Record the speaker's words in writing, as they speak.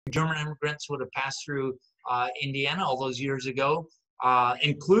German immigrants would have passed through Indiana all those years ago,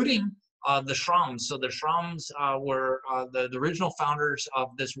 including the Schrams. So the Schrams were the original founders of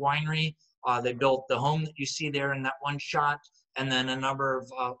this winery. They built the home that you see there in that one shot, and then a number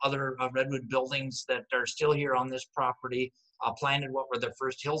of other redwood buildings that are still here on this property. Planted what were the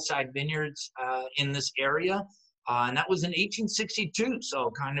first hillside vineyards in this area. And that was in 1862.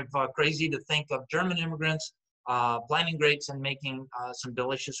 So kind of crazy to think of German immigrants planting grapes and making some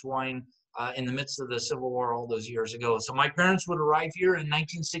delicious wine in the midst of the Civil War all those years ago. So my parents would arrive here in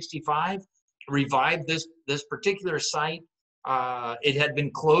 1965, revive this particular site. It had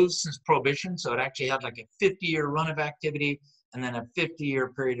been closed since Prohibition, so it actually had like a 50-year run of activity and then a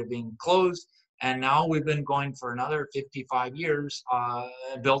 50-year period of being closed. And now we've been going for another 55 years,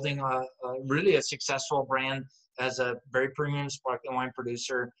 building really a successful brand as a very premium sparkling wine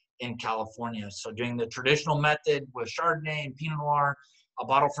producer in California. So doing the traditional method with Chardonnay and Pinot Noir, a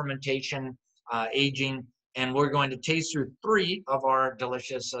bottle fermentation, aging, and we're going to taste through 3 of our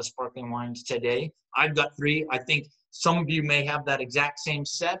delicious sparkling wines today. I've got 3. I think some of you may have that exact same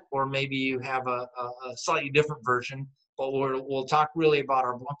set, or maybe you have a slightly different version, but we'll talk really about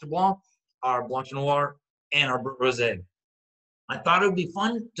our Blanc de Blanc, our Blanc de Noir, and our Rosé. I thought it would be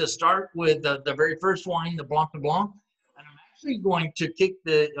fun to start with the very first wine, the Blanc de Blanc, and I'm actually going to kick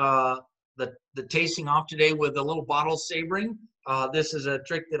the tasting off today with a little bottle savoring. This is a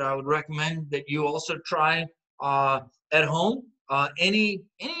trick that I would recommend that you also try at home. Any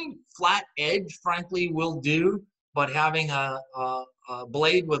flat edge, frankly, will do, but having a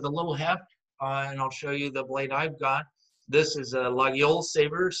blade with a little heft, and I'll show you the blade I've got. This is a La Guiole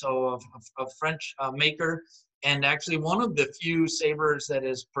saver, so a French maker, and actually one of the few savers that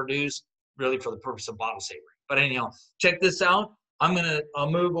is produced really for the purpose of bottle savoring. But anyhow, check this out. I'll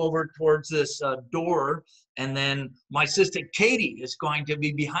move over towards this door, and then my sister Katie is going to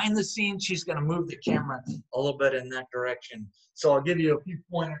be behind the scenes. She's going to move the camera a little bit in that direction. So I'll give you a few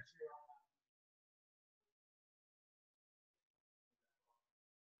pointers.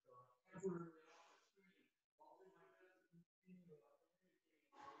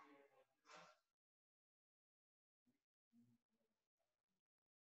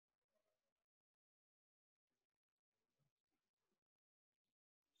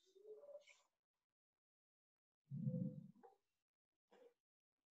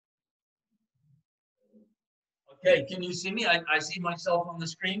 Okay, can you see me? I see myself on the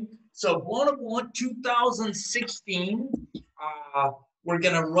screen. So Blanc de Blanc 2016. We're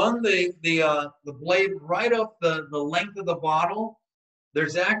gonna run the blade right up the length of the bottle.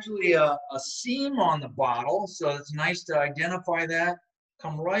 There's actually a seam on the bottle, so it's nice to identify that.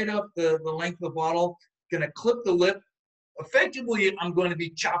 Come right up the length of the bottle. Gonna clip the lip. Effectively, I'm going to be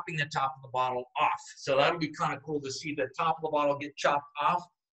chopping the top of the bottle off. So that'll be kind of cool to see the top of the bottle get chopped off.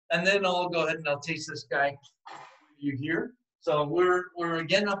 And then I'll go ahead and I'll taste this guy with you here. So we're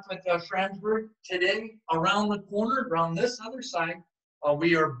again up at Schramsberg today. Around the corner, around this other side,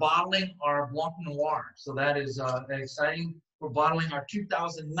 we are bottling our Blanc Noir. So that is exciting. We're bottling our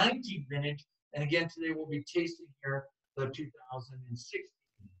 2019 vintage. And again, today we'll be tasting here the 2016.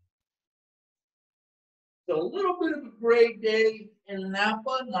 So a little bit of a gray day in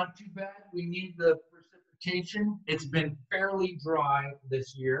Napa, not too bad. We need the precipitation. It's been fairly dry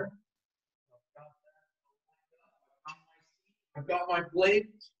this year. I've got my blade.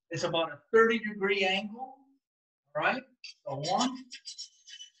 It's about a 30-degree angle. All right. So 1.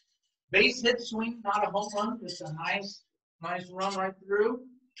 Base hit swing, not a home run. Just a nice run right through.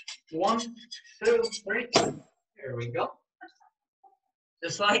 1, 2, 3. There we go.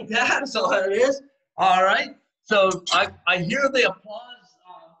 Just like that. That's all it is. All right. So I hear the applause,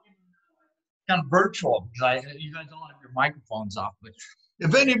 kind of virtual, because you guys all have your microphones off. But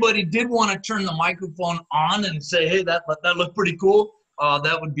if anybody did want to turn the microphone on and say, hey, that looked pretty cool,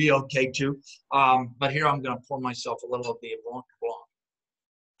 that would be okay too. But here I'm going to pour myself a little of the Blanc de Blanc.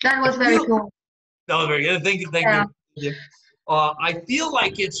 That was very cool. That was very good. Thank you. I feel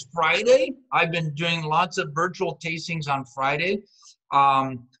like it's Friday. I've been doing lots of virtual tastings on Friday.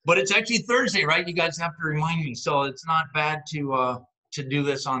 But it's actually Thursday, right? You guys have to remind me. So it's not bad to do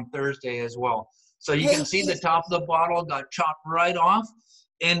this on Thursday as well. So you can see the top of the bottle got chopped right off,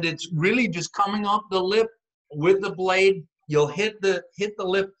 and it's really just coming off the lip with the blade. You'll hit the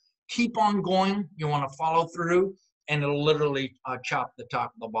lip, keep on going. You want to follow through, and it'll literally chop the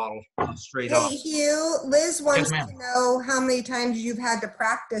top of the bottle straight off. Hey, Hugh, Liz wants Yes, to know how many times you've had to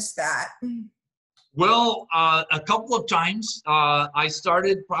practice that. Well, a couple of times. I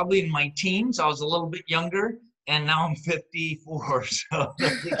started probably in my teens. I was a little bit younger, and now I'm 54. So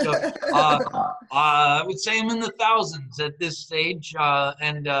there you go. I would say I'm in the thousands at this stage,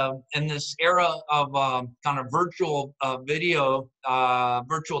 and in this era of kind of virtual video,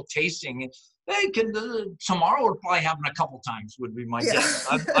 virtual tasting. They can tomorrow we're probably having a couple times would be my guess.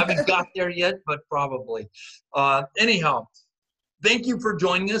 I haven't got there yet, but probably. Anyhow, thank you for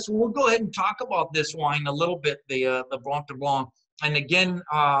joining us. We'll go ahead and talk about this wine a little bit, the Blanc de Blanc. And again,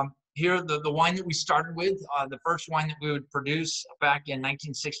 here the wine that we started with, the first wine that we would produce back in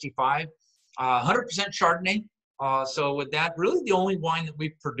 1965, 100% Chardonnay. So with that, really the only wine that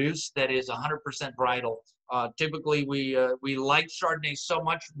we've produced that is 100% varietal. Typically, we like Chardonnay so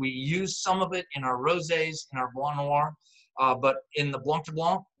much, we use some of it in our rosés, in our Blanc Noir, but in the Blanc de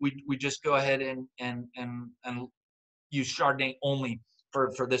Blanc, we just go ahead and use Chardonnay only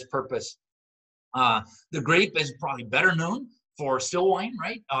for this purpose. The grape is probably better known for still wine,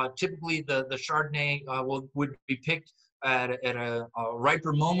 right? Typically, the Chardonnay would be picked at a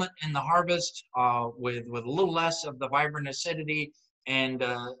riper moment in the harvest with a little less of the vibrant acidity and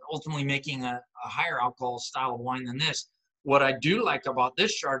ultimately making a higher alcohol style of wine than this. What I do like about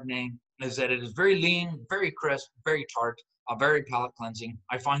this Chardonnay is that it is very lean, very crisp, very tart, very palate cleansing.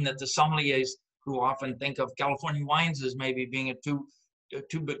 I find that the sommeliers who often think of California wines as maybe being a too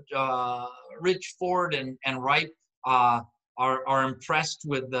rich, forward, and ripe, are impressed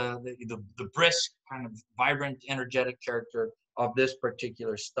with the brisk, kind of vibrant, energetic character of this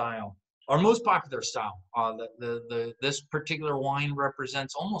particular style. Our most popular style. This particular wine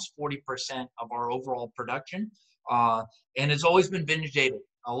represents almost 40% of our overall production, and it's always been vintage dated.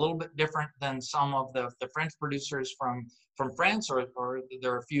 A little bit different than some of the French producers from France, or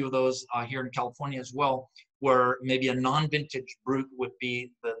there are a few of those here in California as well, where maybe a non-vintage brut would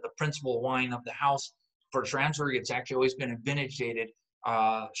be the principal wine of the house. For Schramsberg, it's actually always been a vintage dated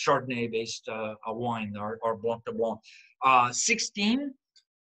Chardonnay-based wine, or Blanc de Blanc. 16,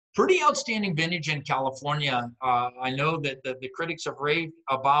 pretty outstanding vintage in California. I know that the critics have raved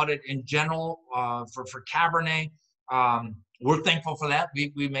about it in general for Cabernet. We're thankful for that.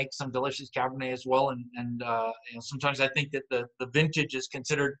 We make some delicious Cabernet as well, and you know, sometimes I think that the vintage is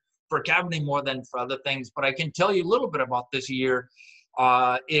considered for Cabernet more than for other things. But I can tell you a little bit about this year.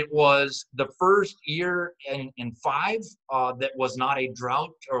 It was the first year in 5 that was not a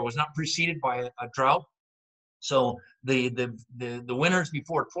drought, or was not preceded by a drought. So the winters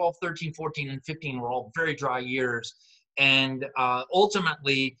before 12, 13, 14, and 15 were all very dry years. And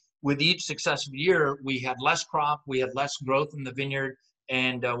ultimately, with each successive year, we had less crop, we had less growth in the vineyard,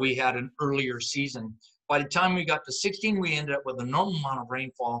 and we had an earlier season. By the time we got to 16, we ended up with a normal amount of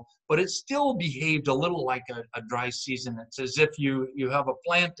rainfall, but it still behaved a little like a dry season. It's as if you have a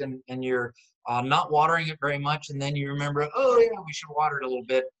plant and you're not watering it very much, and then you remember, oh yeah, we should water it a little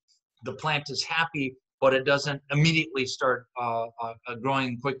bit. The plant is happy, but it doesn't immediately start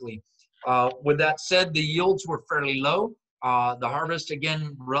growing quickly. With that said, the yields were fairly low. The harvest,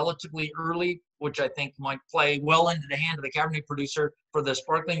 again, relatively early, which I think might play well into the hand of the Cabernet producer. For the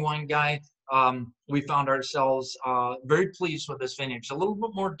sparkling wine guy, we found ourselves very pleased with this vintage. A little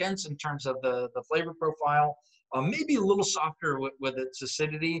bit more dense in terms of the flavor profile, maybe a little softer with its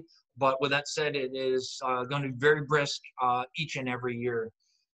acidity, but with that said, it is going to be very brisk each and every year.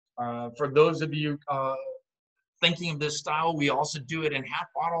 For those of you thinking of this style, we also do it in half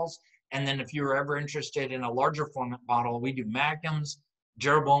bottles. And then if you're ever interested in a larger format bottle, we do magnums,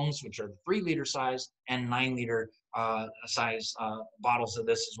 Jeroboams, which are the 3-liter size, and 9-liter size bottles of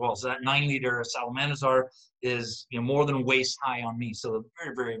this as well. So that 9-liter Salamanazar is, you know, more than waist high on me. So a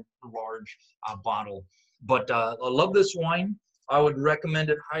very, very large bottle. But I love this wine. I would recommend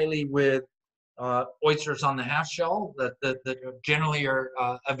it highly with oysters on the half shell that generally are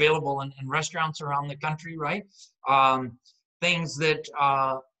available in restaurants around the country, right? Things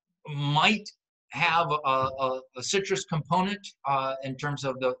that might have a citrus component in terms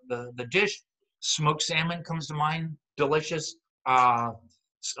of the dish. Smoked salmon comes to mind, delicious.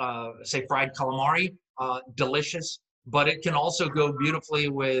 Say fried calamari, delicious. But it can also go beautifully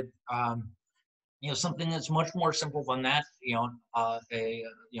with you know, something that's much more simple than that. You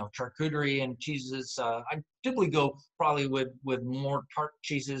know, charcuterie and cheeses. I typically go probably with more tart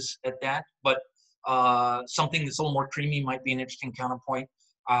cheeses at that, but something that's a little more creamy might be an interesting counterpoint.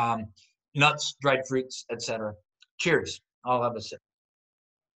 Nuts, dried fruits, etc. Cheers. I'll have a sip.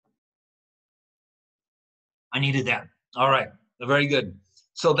 I needed that. All right, very good.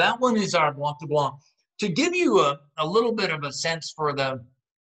 So that one is our Blanc de Blanc. To give you a little bit of a sense for the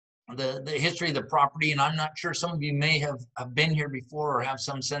history of the property, and I'm not sure, some of you may have been here before or have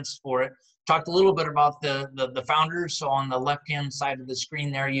some sense for it. Talked a little bit about the founders. So on the left-hand side of the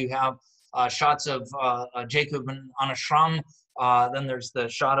screen there, you have shots of Jacob on a Schram. Then there's the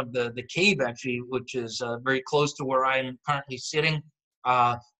shot of the cave, actually, which is very close to where I'm currently sitting.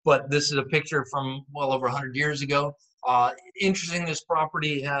 But this is a picture from well over 100 years ago. Interesting, this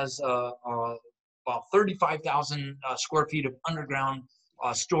property has about 35,000 square feet of underground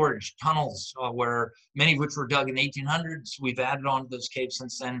storage tunnels, where many of which were dug in the 1800s. We've added on to those caves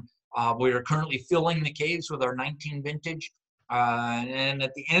since then. We are currently filling the caves with our 19 vintage. And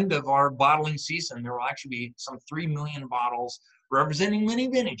at the end of our bottling season, there will actually be some 3 million bottles representing many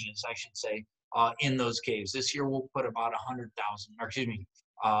vintages, I should say, in those caves. This year we'll put about 100,000, or excuse me,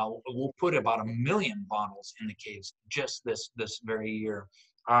 we'll put about 1 million bottles in the caves just this very year.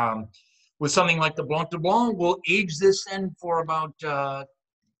 With something like the Blanc de Blanc, we'll age this then for about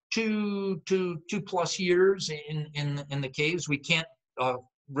 2+ years in the caves. We can't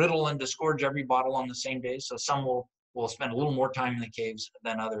riddle and disgorge every bottle on the same day, so some will spend a little more time in the caves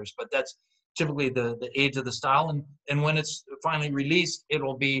than others, but that's typically the age of the style. And when it's finally released,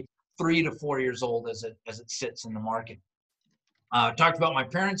 it'll be 3 to 4 years old as it sits in the market. Talked about my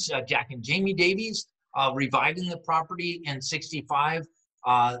parents, Jack and Jamie Davies, reviving the property in '65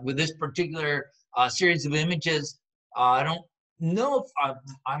 with this particular series of images. I don't know if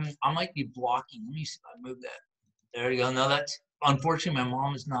I might be blocking. Let me see if I move that. There you go. No, that's unfortunately my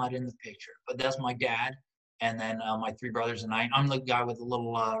mom is not in the picture, but that's my dad. And then my 3 brothers and I. I'm the guy with the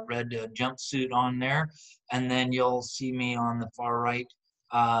little red jumpsuit on there. And then you'll see me on the far right,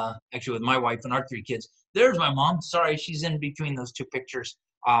 actually with my wife and our 3 kids. There's my mom. Sorry, she's in between those 2 pictures.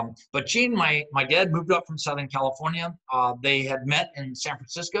 But she and my dad moved up from Southern California. They had met in San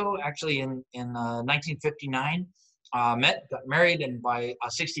Francisco, actually in 1959. Met, got married, and by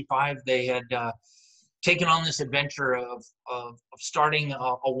 '65 they had taken on this adventure of starting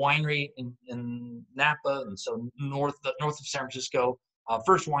a winery in Napa, and so north of San Francisco.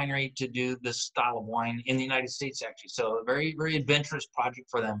 First winery to do this style of wine in the United States, actually. So a very, very adventurous project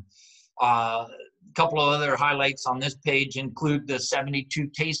for them. A couple of other highlights on this page include the '72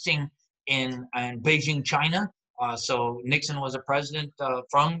 tasting in Beijing, China. So Nixon was a president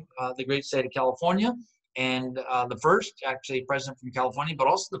from the great state of California, and the first actually president from California, but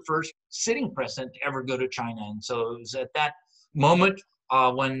also the first sitting president to ever go to China. And so it was at that moment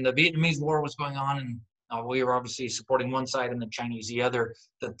when the Vietnamese War was going on, and we were obviously supporting one side and the Chinese the other,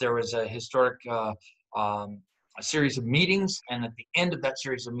 that there was a historic a series of meetings. And at the end of that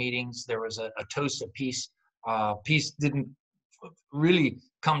series of meetings, there was a toast of peace. Peace didn't really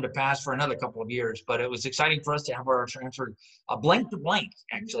come to pass for another couple of years, but it was exciting for us to have our transfer blank to blank,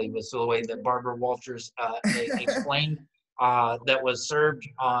 actually, was the way that Barbara Walters explained that was served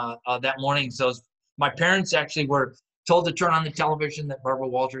that morning. So my parents actually were told to turn on the television that Barbara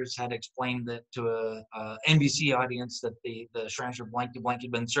Walters had explained that to a NBC audience that the Schramsberg blank to blank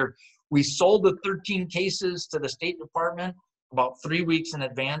had been served. We sold the 13 cases to the State Department about 3 weeks in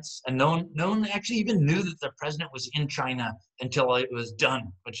advance, and no one actually even knew that the president was in China until it was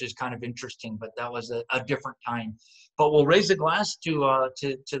done, which is kind of interesting, but that was a different time. But we'll raise a glass to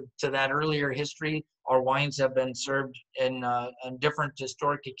that earlier history. Our wines have been served in different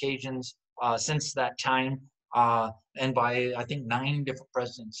historic occasions since that time, and by, I think, 9 different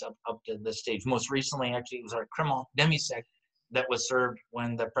presidents up to this stage. Most recently, actually, it was our Cremant Demi-Sec that was served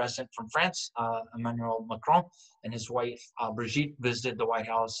when the president from France, Emmanuel Macron, and his wife, Brigitte, visited the White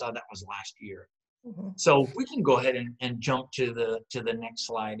House. That was last year. Mm-hmm. So we can go ahead and jump to the next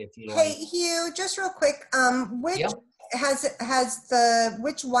slide if you like. Hey, Hugh, just real quick, which yep.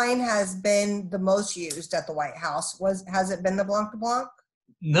 which wine has been the most used at the White House? Has it been the Blanc de Blanc?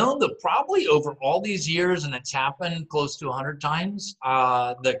 No, probably over all these years, and it's happened close to 100 times,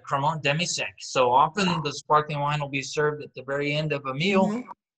 the Cremant Demi-Sec. So often the sparkling wine will be served at the very end of a meal, mm-hmm.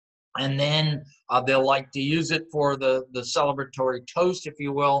 and then they'll like to use it for the celebratory toast, if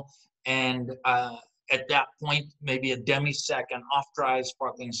you will. And at that point, maybe a Demi-Sec, an off-dry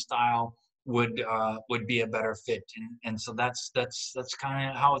sparkling style, would be a better fit. And so that's kind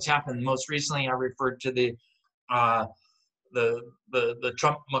of how it's happened. Most recently, I referred to the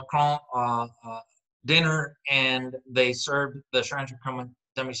Trump Macron dinner, and they served the Schramsberg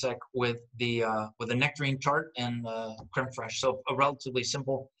Demi-Sec with a nectarine tart and creme fraiche. So a relatively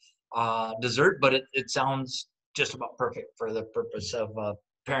simple dessert, but it sounds just about perfect for the purpose of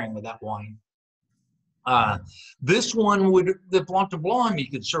pairing with that wine. This one the Blanc de Blanc, you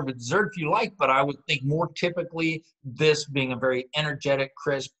could serve a dessert if you like, but I would think more typically, this being a very energetic,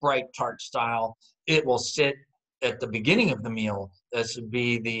 crisp, bright tart style, it will sit at the beginning of the meal. This would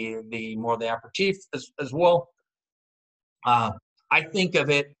be the more the aperitif as well. I think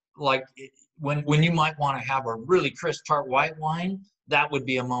of it like when you might want to have a really crisp tart white wine, that would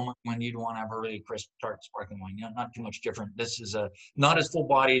be a moment when you'd want to have a really crisp, tart sparkling wine. You know, not too much different. This is not as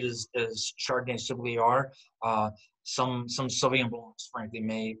full-bodied as Chardonnays typically are. Some Sauvignon Blancs, frankly,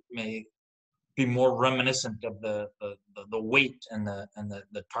 may be more reminiscent of the weight and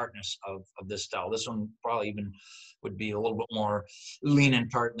the tartness of this style. This one probably even would be a little bit more lean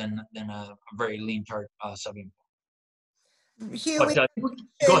and tart than a very lean tart Sauvignon. Hugh, But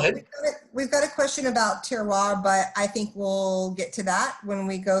go ahead. We've got a question about terroir, but I think we'll get to that when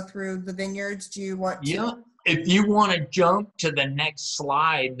we go through the vineyards. Do you want to? Yeah, if you want to jump to the next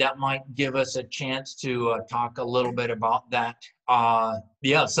slide, that might give us a chance to talk a little bit about that.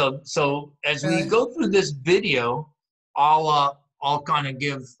 Yeah, so as we go through this video, I'll kind of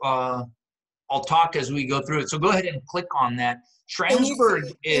give I'll talk as we go through it. So go ahead and click on that.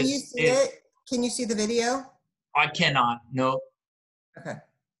 Schramsberg Can you see it? Can you see the video? I cannot. No. Okay.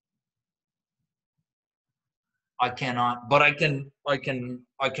 I cannot, but I can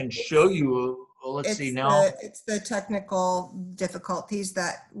show you. Let's see now. It's the technical difficulties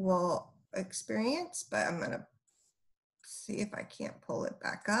that we'll experience, but I'm gonna see if I can't pull it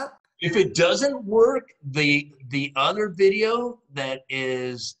back up. If it doesn't work, the other video that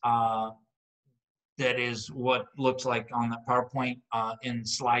is what looks like on the PowerPoint in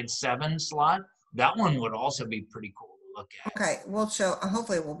slide 7 slot, that one would also be pretty cool to look at. Okay, we'll show,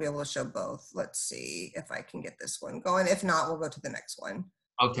 hopefully we'll be able to show both. Let's see if I can get this one going. If not, we'll go to the next one.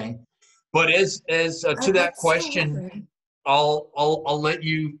 Okay, but as to that question, I'll let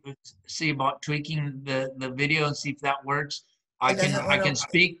you see about tweaking the video and see if that works. I can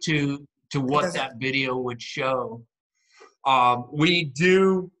speak to what that video would show. We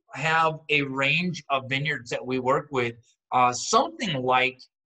do have a range of vineyards that we work with, something like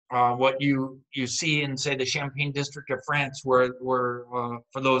what you see in, say, the Champagne district of France, where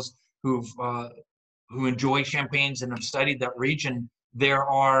for those who enjoy champagnes and have studied that region, there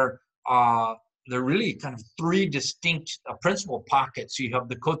are really kind of 3 distinct principal pockets. You have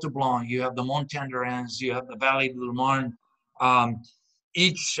the Côte Blanc, you have the Monts-Tendrens, you have the Vallée de la Marne,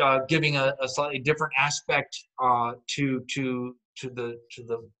 each giving a slightly different aspect to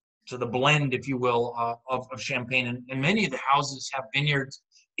the blend, if you will, of champagne. And many of the houses have vineyards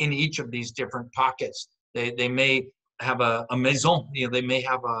in each of these different pockets. They may have a maison, you know, they may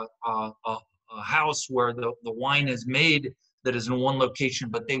have a house where the wine is made that is in one location,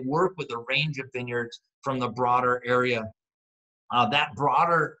 but they work with a range of vineyards from the broader area. That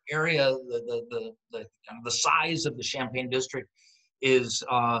broader area, the size of the Champagne district isn't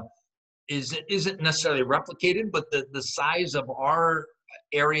necessarily replicated, but the size of our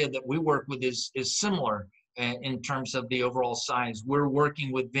area that we work with is similar in terms of the overall size. We're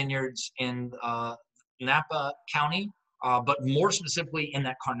working with vineyards in Napa County, but more specifically in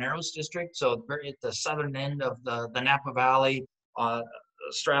that Carneros district. So at the southern end of the Napa Valley,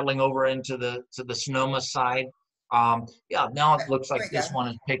 straddling over into the Sonoma side. Yeah, now it looks like this one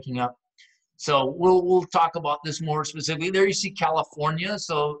is picking up. So we'll talk about this more specifically. There you see California.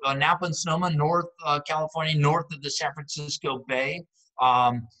 So Napa and Sonoma, North California, north of the San Francisco Bay.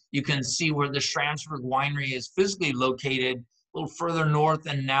 You can see where the Schramsberg winery is physically located a little further north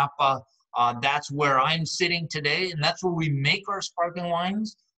in Napa. That's where I'm sitting today, and that's where we make our sparkling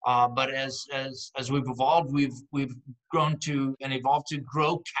wines. But as we've evolved, we've grown to and evolved to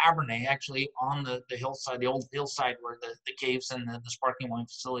grow Cabernet actually on the hillside, the old hillside where the caves and the sparkling wine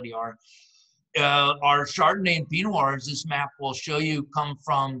facility are. Our Chardonnay and Pinot Noirs, this map will show you, come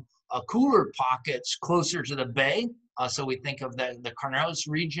from cooler pockets closer to the bay. So we think of the Carneros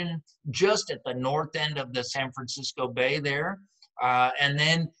region just at the north end of the San Francisco Bay there. And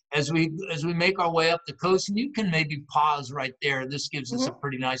then as we make our way up the coast, and you can maybe pause right there. This gives us a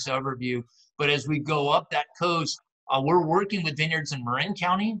pretty nice overview. But as we go up that coast, we're working with vineyards in Marin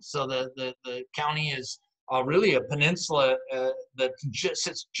County. So the county is really a peninsula that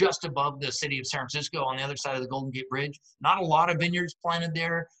sits just above the city of San Francisco on the other side of the Golden Gate Bridge. Not a lot of vineyards planted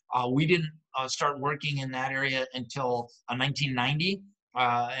there. We didn't start working in that area until 1990.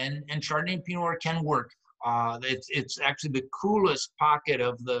 And Chardonnay and Pinot Noir can work. It's actually the coolest pocket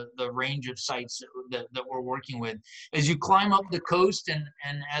of the range of sites that we're working with. As you climb up the coast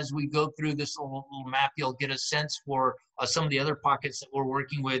and as we go through this little map, you'll get a sense for some of the other pockets that we're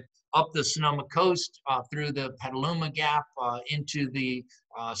working with up the Sonoma coast, through the Petaluma Gap, into the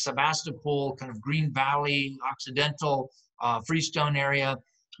Sebastopol, kind of Green Valley, Occidental, Freestone area.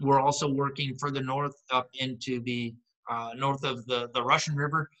 We're also working further north up into the north of the Russian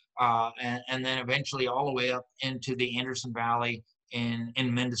River, and then eventually all the way up into the Anderson Valley in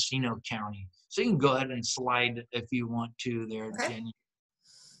Mendocino County. So you can go ahead and slide if you want to there, okay. Jenny.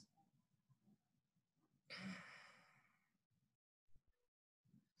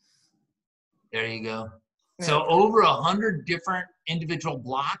 There you go. Yeah. So over 100 different individual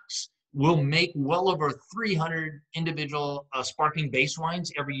blocks. We'll make well over 300 individual sparkling base wines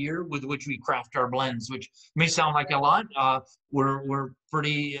every year with which we craft our blends, which may sound like a lot. We're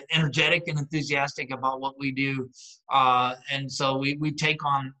pretty energetic and enthusiastic about what we do. And so we take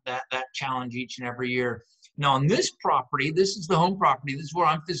on that challenge each and every year. Now on this property, this is the home property. This is where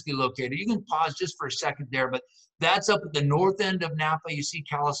I'm physically located. You can pause just for a second there, but that's up at the north end of Napa. You see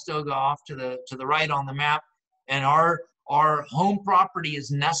Calistoga off to the right on the map. And our home property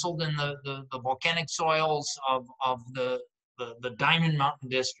is nestled in the volcanic soils of the Diamond Mountain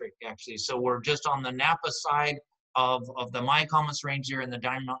District, actually. So we're just on the Napa side of the Mayacamas Range here in the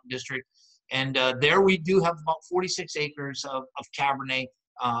Diamond Mountain District. And there we do have about 46 acres of Cabernet.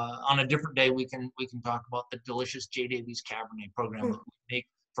 On a different day, we can talk about the delicious J. Davies Cabernet program that we make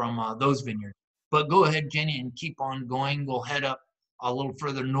from those vineyards. But go ahead, Jenny, and keep on going. We'll head up a little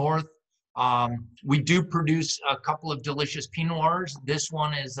further north. We do produce a couple of delicious Pinot Noirs. This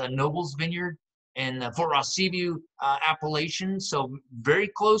one is a Noble's Vineyard in Fort Ross Seaview appellation. So very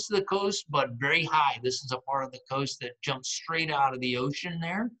close to the coast, but very high. This is a part of the coast that jumps straight out of the ocean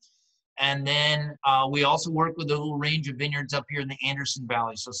there. And then we also work with a little range of vineyards up here in the Anderson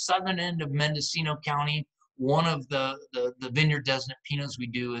Valley. So southern end of Mendocino County. One of the vineyard designate Pinots we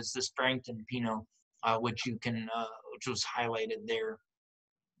do is this Farrington Pinot, which was highlighted there.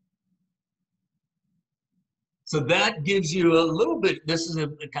 So that gives you a little bit, this is a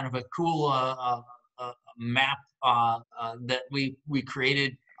kind of a cool map that we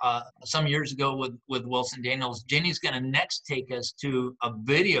created some years ago with Wilson Daniels. Jenny's gonna next take us to a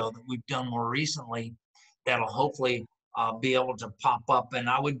video that we've done more recently that'll hopefully be able to pop up. And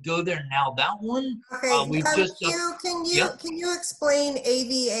I would go there now. That one, Okay, Hugh, can you explain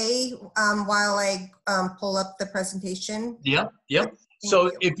AVA while I pull up the presentation? Yep.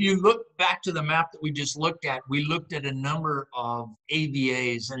 So if you look back to the map that we just looked at, we looked at a number of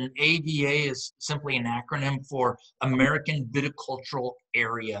AVAs, and AVA is simply an acronym for American Viticultural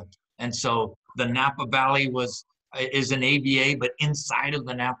Area. And so the Napa Valley is an AVA, but inside of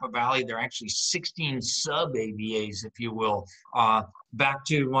the Napa Valley, there are actually 16 sub-AVAs, if you will. Back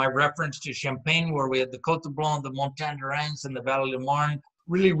to my reference to Champagne, where we had the Côte de Blanc, the Montagne de Reims, and the Valley de Marne.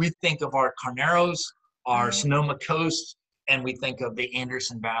 Really, we think of our Carneros, our Sonoma Coast, and we think of the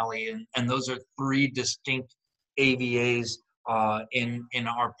Anderson Valley, and those are three distinct AVAs in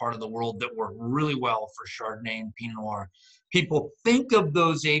our part of the world that work really well for Chardonnay and Pinot Noir. People think of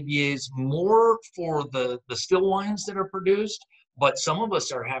those AVAs more for the still wines that are produced, but some of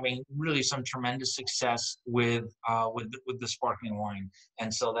us are having really some tremendous success with the sparkling wine,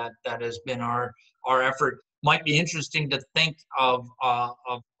 and so that has been our effort. Might be interesting to think of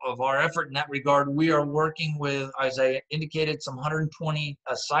our effort in that regard. We are working with, as I indicated, some 120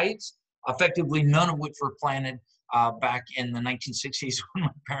 sites, effectively none of which were planted back in the 1960s when my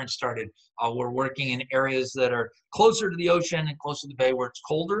parents started. We're working in areas that are closer to the ocean and closer to the bay where it's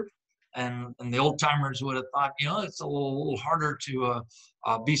colder. And the old timers would have thought, it's a little harder to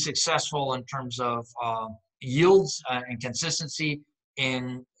be successful in terms of yields and consistency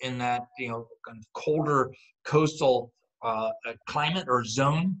in that kind of colder coastal climate or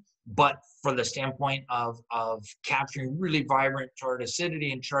zone. But for the standpoint of capturing really vibrant tart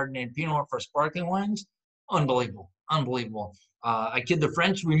acidity and Chardonnay and Pinot Noir for sparkling wines, unbelievable. I kid the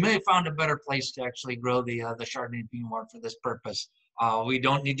French, we may have found a better place to actually grow the Chardonnay and Pinot Noir for this purpose. We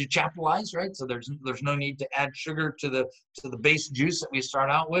don't need to chaptalize, right? So there's no need to add sugar to the base juice that we start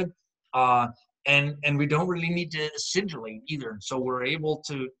out with. And we don't really need to acidulate either. So we're able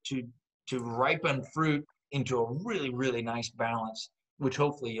to ripen fruit into a really, really nice balance, which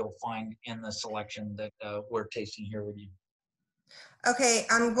hopefully you'll find in the selection that we're tasting here with you. Okay,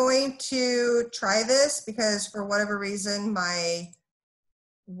 I'm going to try this because for whatever reason, my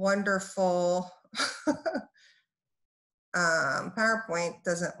wonderful PowerPoint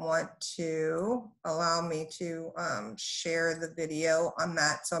doesn't want to allow me to share the video on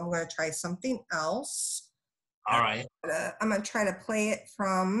that. So I'm going to try something else. All right. I'm going to try to play it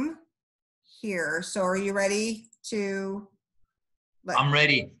from here. So are you ready to? I'm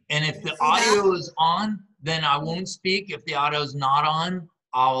ready. And if the audio is on, then I won't speak. If the audio is not on,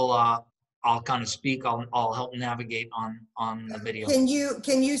 I'll kind of speak. I'll help navigate on the video. Can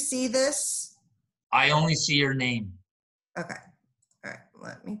you see this? I only see your name. Okay. All right.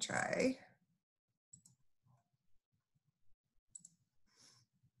 Let me try.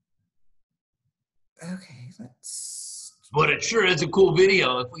 Okay. But it sure is a cool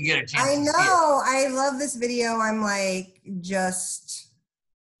video if we get a chance to see it. I know. I love this video. I'm like just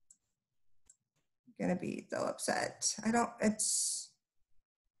gonna be so upset.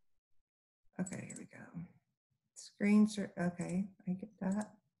 Okay, here we go. Screens are, okay, I get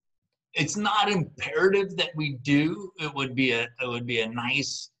that. It's not imperative that we do. It would be a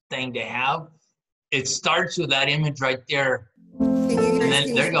nice thing to have. It starts with that image right there. Can you, And then, can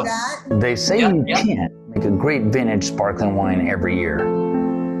you there see you go. that? They say you can't make a great vintage sparkling wine every year.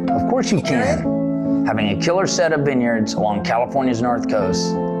 Of course you can. Having a killer set of vineyards along California's north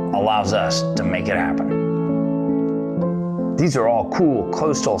coast allows us to make it happen. These are all cool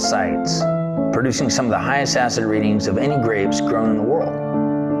coastal sites, producing some of the highest acid readings of any grapes grown in the world.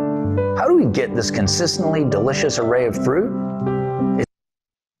 How do we get this consistently delicious array of fruit?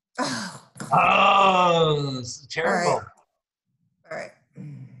 Oh, it's terrible. All right.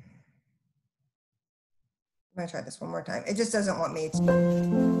 I'm gonna try this one more time. It just doesn't want me to.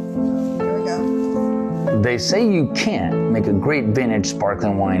 Here we go. They say you can't make a great vintage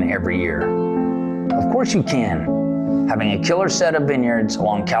sparkling wine every year. Of course you can. Having a killer set of vineyards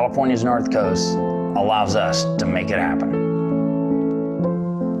along California's north coast allows us to make it happen.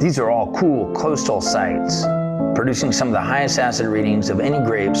 These are all cool coastal sites, producing some of the highest acid readings of any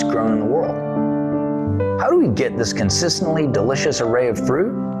grapes grown in the world. How do we get this consistently delicious array of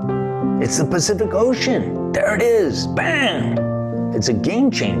fruit? It's the Pacific Ocean. There it is, bang! It's a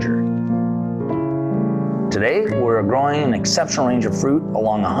game changer. Today, we're growing an exceptional range of fruit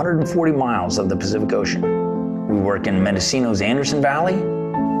along 140 miles of the Pacific Ocean. We work in Mendocino's Anderson Valley,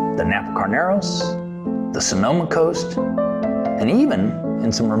 the Napa Carneros, the Sonoma Coast, and even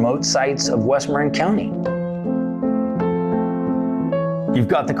in some remote sites of West Marin County. You've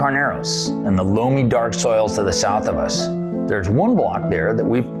got the Carneros and the loamy dark soils to the south of us. There's one block there that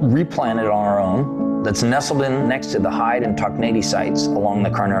we've replanted on our own that's nestled in next to the Hyde and Tocnady sites along the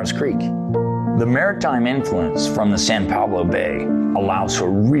Carneros Creek. The maritime influence from the San Pablo Bay allows for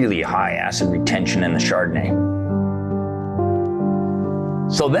really high acid retention in the Chardonnay.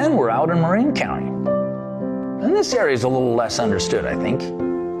 So then we're out in Marin County. And this area is a little less understood, I think.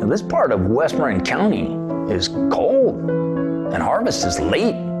 Now, this part of West Marin County is cold and harvest is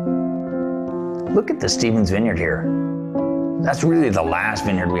late. Look at the Stevens Vineyard here. That's really the last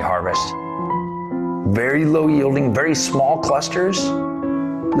vineyard we harvest. Very low yielding, very small clusters.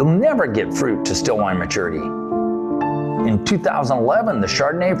 You'll never get fruit to still wine maturity. In 2011, the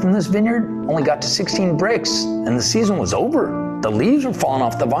Chardonnay from this vineyard only got to 16 bricks and the season was over. The leaves were falling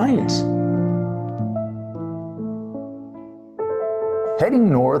off the vines.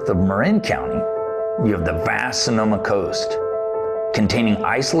 Heading north of Marin County, you have the vast Sonoma Coast, containing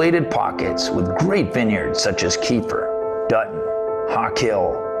isolated pockets with great vineyards such as Kiefer, Dutton, Hawk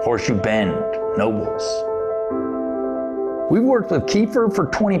Hill, Horseshoe Bend, Nobles. We've worked with Kiefer for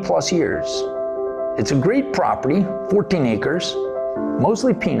 20 plus years. It's a great property, 14 acres,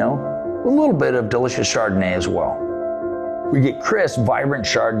 mostly Pinot, with a little bit of delicious Chardonnay as well. We get crisp, vibrant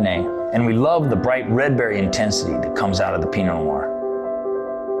Chardonnay, and we love the bright red berry intensity that comes out of the Pinot Noir.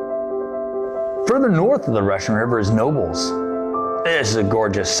 Further north of the Russian River is Nobles. This is a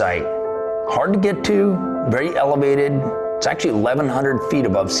gorgeous site. Hard to get to, very elevated. It's actually 1,100 feet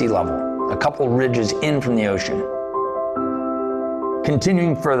above sea level, a couple of ridges in from the ocean.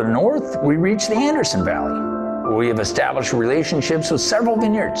 Continuing further north, we reach the Anderson Valley, where we have established relationships with several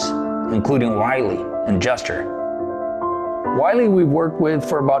vineyards, including Wiley and Juster. Wiley we've worked with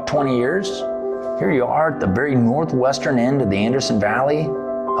for about 20 years. Here you are at the very northwestern end of the Anderson Valley,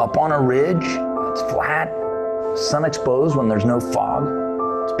 up on a ridge. It's flat, sun exposed when there's no fog.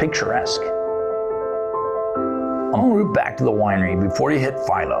 It's picturesque. En route back to the winery, before you hit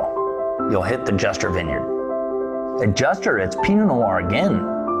Philo, you'll hit the Juster Vineyard. At Juster, it's Pinot Noir again.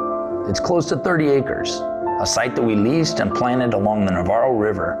 It's close to 30 acres, a site that we leased and planted along the Navarro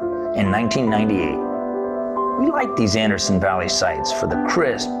River in 1998. We like these Anderson Valley sites for the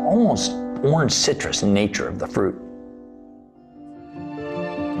crisp, almost orange citrus nature of the fruit.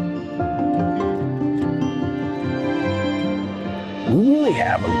 We really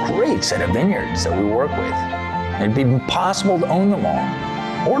have a great set of vineyards that we work with. It'd be impossible to own them all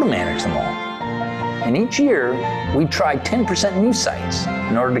or to manage them all. And each year, we try 10% new sites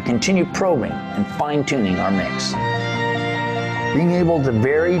in order to continue probing and fine-tuning our mix. Being able to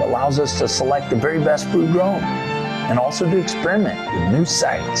vary allows us to select the very best fruit grown and also to experiment with new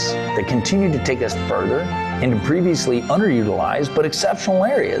sites that continue to take us further into previously underutilized but exceptional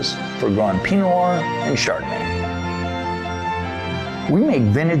areas for growing Pinot Noir and Chardonnay. We make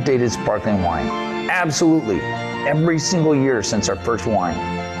vintage-dated sparkling wine, absolutely, every single year since our first wine.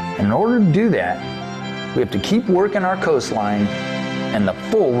 And in order to do that, we have to keep working our coastline and the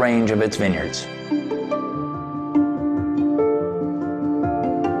full range of its vineyards.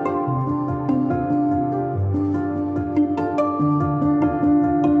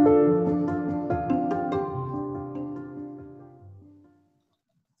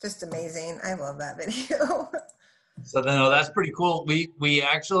 just amazing. I love that video. So then, that's pretty cool. We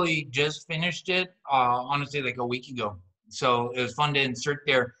actually just finished it, honestly, like a week ago. So it was fun to insert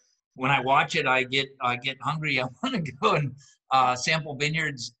there. When I watch it, I get hungry. I want to go and sample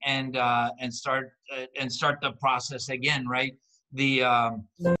vineyards and start the process again. Right. That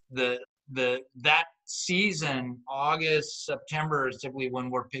season, August, September is typically when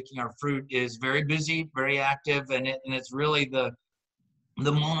we're picking our fruit, is very busy, very active, and it's really the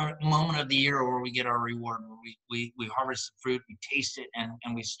moment of the year where we get our reward, where we harvest the fruit, we taste it, and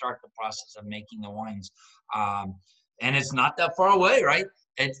we start the process of making the wines. And it's not that far away, right?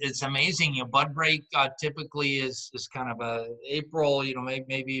 It's amazing. Bud break typically is kind of a April,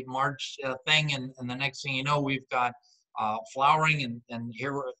 maybe March thing, and the next thing you know, we've got flowering, and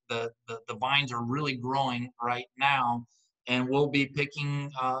here the vines are really growing right now, and we'll be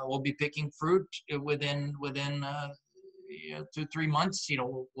picking fruit within 2-3 months.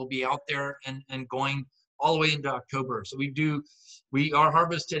 We'll be out there and going all the way into October. So our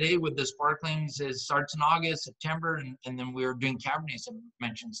harvest today with the sparklings starts in August, September, and then we're doing Cabernets, I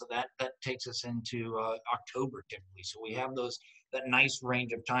mentioned. So that takes us into October typically. So we have that nice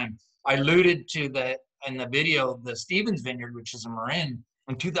range of time. I alluded to that in the video, the Stevens Vineyard, which is a Marin,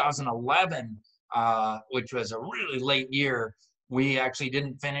 in 2011, which was a really late year. We actually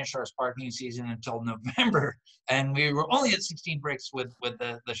didn't finish our sparkling season until November, and we were only at 16 bricks with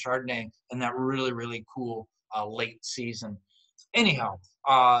the Chardonnay in that really, really cool late season. Anyhow,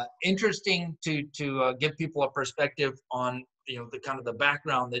 interesting to give people a perspective on the kind of the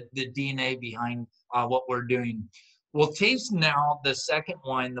background, the DNA behind what we're doing. We'll taste now the second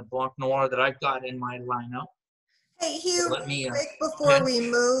wine, the Blanc Noir, that I've got in my lineup. Hey, Hugh, Let me, quick before we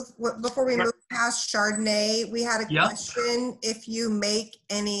move past Chardonnay, we had a Yeah. question if you make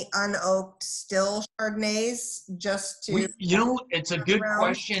any unoaked still Chardonnays, just to it's a good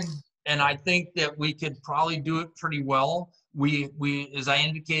question, and I think that we could probably do it pretty well. We as I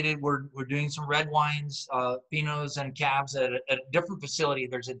indicated, we're doing some red wines, Pinots and Cabs at a different facility.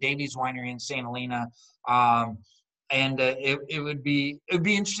 There's a Davies winery in St. Helena. And it would be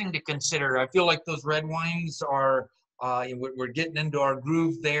interesting to consider. I feel like those red wines are we're getting into our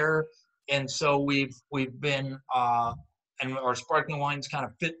groove there, and so we've been and our sparkling wines kind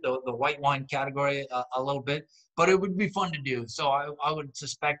of fit the white wine category a little bit, but it would be fun to do. So I would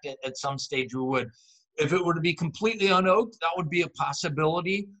suspect at some stage we would. If it were to be completely unoaked, that would be a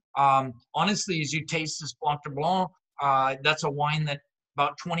possibility. Honestly, as you taste this Blanc de Blanc, that's a wine that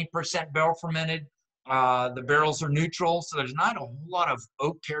about 20% barrel fermented. The barrels are neutral, so there's not a whole lot of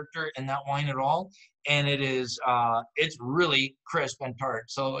oak character in that wine at all, and it's really crisp and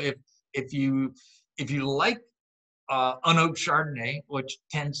tart. So if you like unoaked Chardonnay, which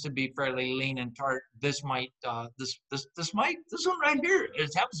tends to be fairly lean and tart, this one right here,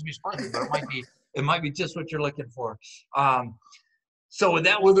 it happens to be sparkling, but it might be just what you're looking for. So with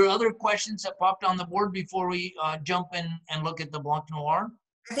that, were there other questions that popped on the board before we jump in and look at the Blanc Noir?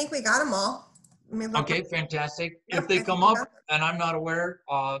 I think we got them all. Okay, fantastic. Yep, If they I come think up and I'm not aware,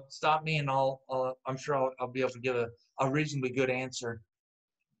 stop me, and I'm sure I'll be able to give a reasonably good answer.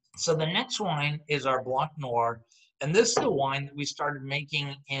 So the next wine is our Blanc Noir, and this is the wine that we started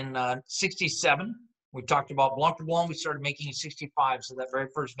making in 67. We talked about Blanc de Blanc. We started making in 65, so that very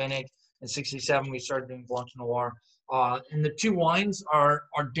first vintage. In 67, we started doing Blanc Noir. And the two wines are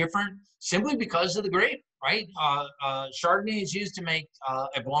different simply because of the grape, right? Chardonnay is used to make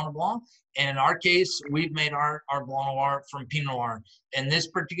a Blanc de Blanc. And in our case, we've made our Blanc Noir from Pinot Noir. In this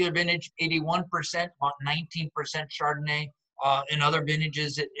particular vintage, 81%, about 19% Chardonnay. In other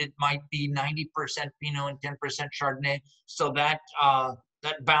vintages, it might be 90% Pinot and 10% Chardonnay. So that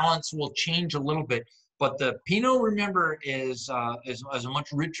balance will change a little bit. But the Pinot, remember, is a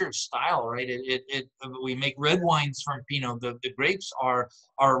much richer style, right? We make red wines from Pinot. The grapes are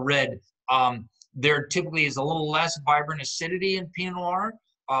red. There typically is a little less vibrant acidity in Pinot Noir.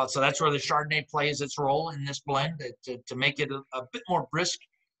 So that's where the Chardonnay plays its role in this blend to make it a bit more brisk.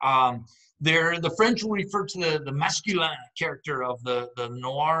 The French will refer to the masculine character of the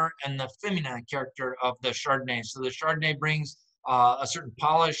Noir and the feminine character of the Chardonnay. So the Chardonnay brings a certain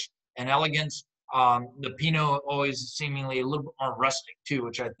polish and elegance. The Pinot always seemingly a little bit more rustic too,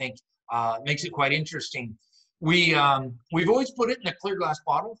 which I think makes it quite interesting. We've always put it in a clear glass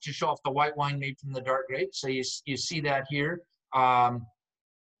bottle to show off the white wine made from the dark grape. So you see that here.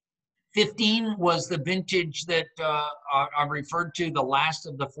 15 was the vintage that I referred to, the last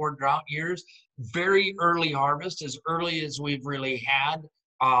of the 4 drought years. Very early harvest, as early as we've really had.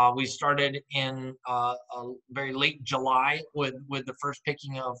 We started in very late July with the first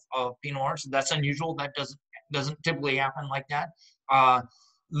picking of Pinot Noir, so that's unusual. That doesn't typically happen like that.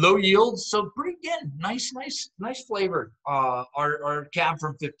 Low yields, so pretty again, nice flavor. Our Cab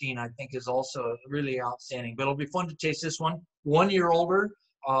from 15, I think, is also really outstanding. But it'll be fun to taste this one. 1 year older,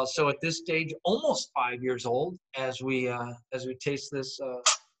 so at this stage, almost 5 years old as we taste this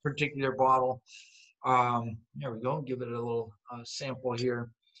particular bottle. There we go. Give it a little sample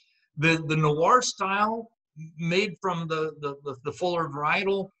here. The Noir style, made from the fuller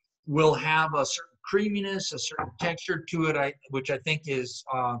varietal, will have a certain creaminess, a certain texture to it, which I think is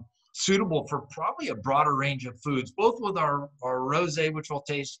suitable for probably a broader range of foods, both with our rosé, which we'll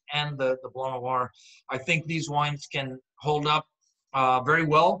taste, and the Blanc Noir. I think these wines can hold up very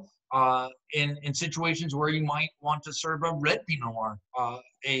well in situations where you might want to serve a red Pinot Noir.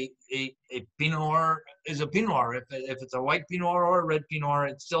 A Pinot Noir is a Pinot Noir. If it's a white Pinot Noir or a red Pinot Noir,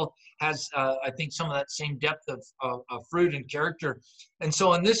 it still has, I think, some of that same depth of fruit and character. And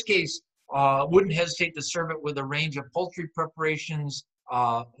so in this case, wouldn't hesitate to serve it with a range of poultry preparations,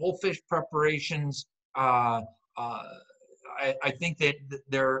 whole fish preparations. I think that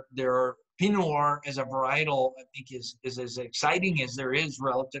their Pinot Noir as a varietal, I think, is as exciting as there is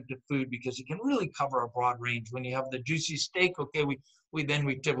relative to food, because it can really cover a broad range. When you have the juicy steak, okay, we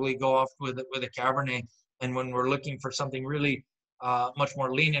typically go off with a Cabernet, and when we're looking for something really much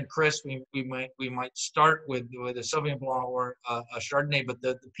more lean and crisp, we might start with a Sauvignon Blanc or a Chardonnay, but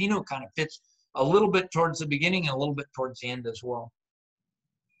the Pinot kind of fits a little bit towards the beginning and a little bit towards the end as well.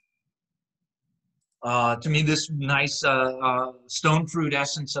 To me, this nice stone fruit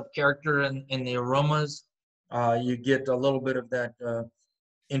essence of character in the aromas. You get a little bit of that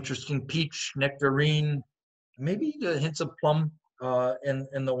interesting peach, nectarine, maybe the hints of plum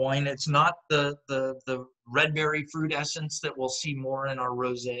in the wine. It's not the red berry fruit essence that we'll see more in our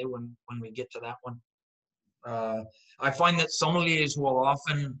rosé when we get to that one. I find that sommeliers will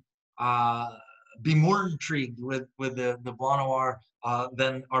often be more intrigued with the Blanc Noir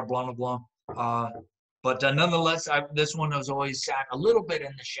than our Blanc de Blanc. But nonetheless, this one has always sat a little bit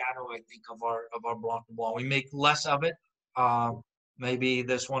in the shadow, I think, of our Blanc de Blanc. We make less of it. Maybe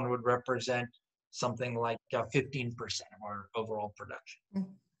this one would represent something like 15% of our overall production.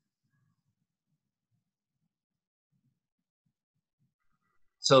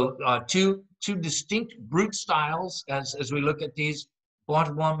 So two distinct brut styles as we look at these. Blanc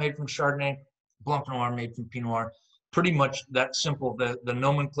de Blanc made from Chardonnay, Blanc Noir made from Pinot Noir. Pretty much that simple. The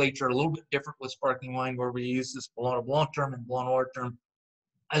nomenclature a little bit different with sparkling wine, where we use this Blanc de Blanc term and Blanc Noir term,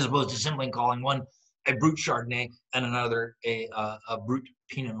 as opposed to simply calling one a brut Chardonnay and another a brut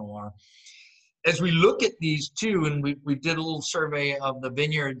Pinot Noir. As we look at these two, and we did a little survey of the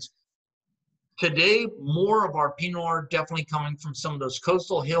vineyards, today more of our Pinot Noir definitely coming from some of those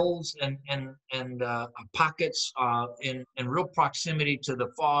coastal hills and pockets in real proximity to the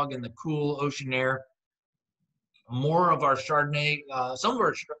fog and the cool ocean air. More of our Chardonnay, some of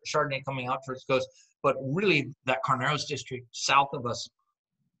our Chardonnay coming out towards the coast, but really that Carneros district south of us,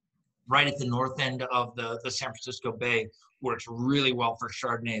 right at the north end of the San Francisco Bay, works really well for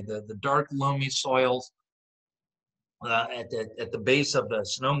Chardonnay. The dark, loamy soils at the base of the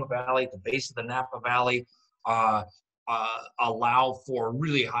Sonoma Valley, at the base of the Napa Valley, allow for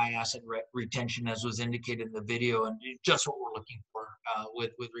really high acid retention, as was indicated in the video, and just what we're looking for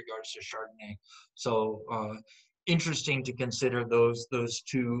with regards to Chardonnay. So interesting to consider those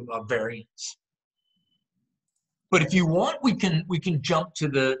two variants. But if you want, we can jump to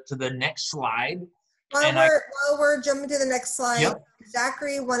the next slide. While we're jumping to the next slide, yep.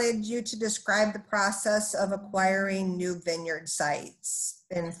 Zachary wanted you to describe the process of acquiring new vineyard sites.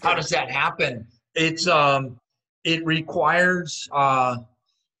 How does that happen? It's it requires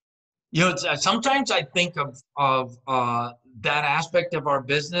sometimes I think of that aspect of our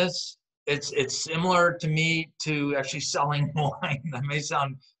business. It's similar to me to actually selling wine. That may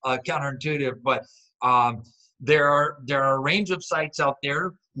sound counterintuitive, but there are a range of sites out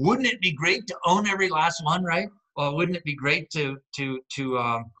there. Wouldn't it be great to own every last one, right? Well, wouldn't it be great to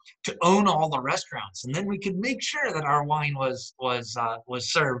own all the restaurants, and then we could make sure that our wine was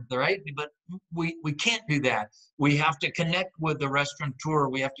served, right? But we can't do that. We have to connect with the restaurateur.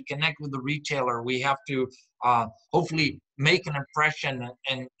 We have to connect with the retailer. We have to hopefully make an impression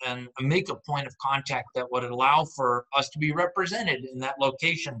and make a point of contact that would allow for us to be represented in that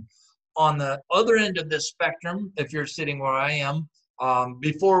location. On the other end of this spectrum, if you're sitting where I am,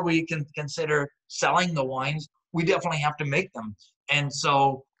 before we can consider selling the wines, we definitely have to make them. And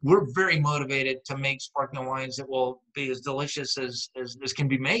so we're very motivated to make sparkling wines that will be as delicious as can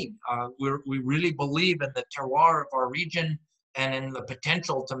be made. We really believe in the terroir of our region and in the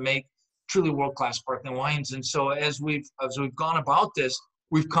potential to make truly world-class sparkling wines. And so as we've gone about this,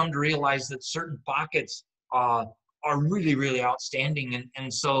 we've come to realize that certain pockets are really, really outstanding.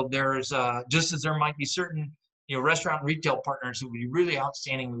 And so there's, just as there might be certain, restaurant and retail partners who would be really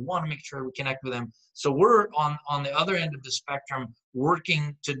outstanding, we want to make sure we connect with them. So we're on the other end of the spectrum,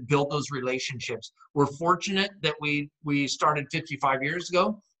 working to build those relationships. We're fortunate that we started 55 years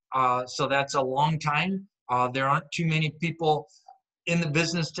ago. So that's a long time. There aren't too many people in the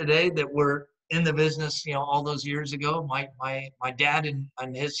business today that were in the business, all those years ago. My dad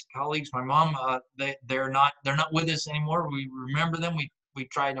and his colleagues, my mom, they're not with us anymore. We remember them. We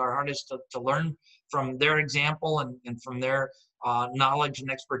tried our hardest to learn from their example and from their knowledge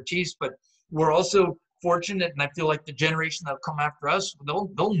and expertise. But we're also fortunate, and I feel like the generation that'll come after us,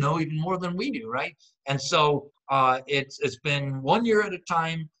 they'll know even more than we do, right? And so it's been 1 year at a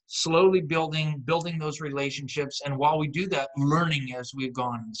time, slowly building those relationships, and while we do that, learning as we've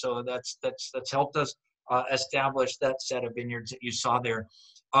gone. So that's helped us establish that set of vineyards that you saw there.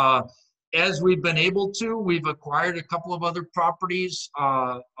 As we've been able to, we've acquired a couple of other properties.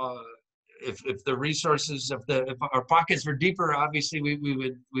 If the resources, if our pockets were deeper, obviously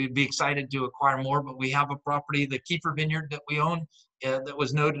we'd be excited to acquire more. But we have a property, the Kiefer Vineyard, that we own, that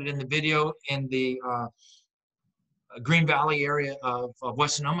was noted in the video, in the Green Valley area of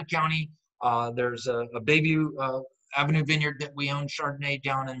West Sonoma County. There's a Bayview Avenue Vineyard that we own, Chardonnay,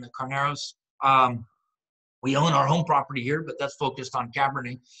 down in the Carneros. We own our home property here, but that's focused on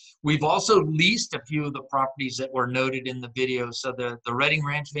Cabernet. We've also leased a few of the properties that were noted in the video. So the Redding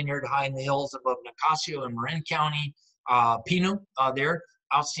Ranch Vineyard, high in the hills above Nicasio in Marin County, Pinot there,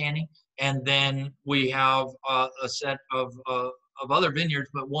 outstanding. And then we have a set of other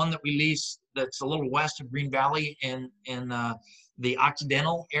vineyards, but one that we lease that's a little west of Green Valley in the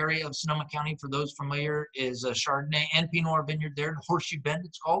Occidental area of Sonoma County, for those familiar, is a Chardonnay and Pinot Noir vineyard there, Horseshoe Bend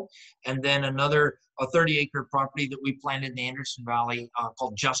it's called. And then a 30-acre property that we planted in the Anderson Valley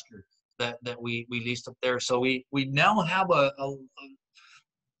called Juster that we leased up there. So we now have a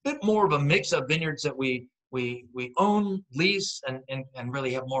bit more of a mix of vineyards that we own, lease, and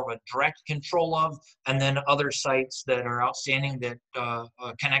really have more of a direct control of, and then other sites that are outstanding that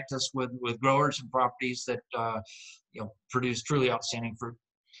connect us with growers and properties that produce truly outstanding fruit.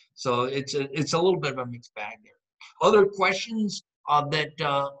 So it's a little bit of a mixed bag there. Other questions that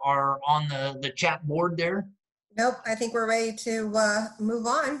are on the chat board there? Nope, I think we're ready to move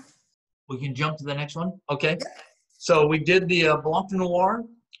on. We can jump to the next one. Okay. Yep. So we did the Blanc de Noir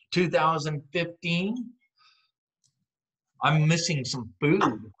 2015. I'm missing some food.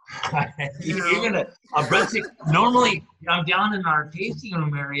 Even a breadstick. Normally, I'm down in our tasting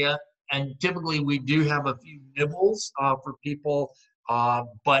room area, and typically we do have a few nibbles for people.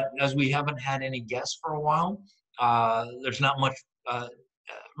 But as we haven't had any guests for a while, there's not much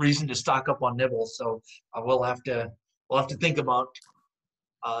reason to stock up on nibbles. So we'll have to think about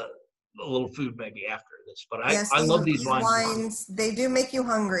a little food maybe after this. But yes, I love these wines. They do make you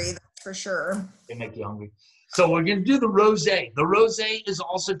hungry, that's for sure. They make you hungry. So we're going to do the rosé. The rosé is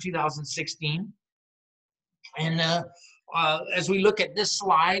also 2016. And as we look at this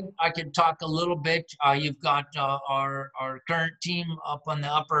slide, I can talk a little bit. You've got our current team up on the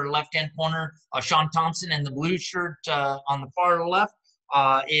upper left-hand corner. Sean Thompson in the blue shirt on the far left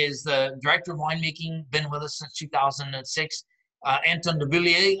is the director of winemaking, been with us since 2006. Anton de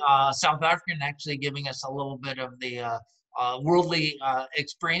Villiers, South African, actually giving us a little bit of the worldly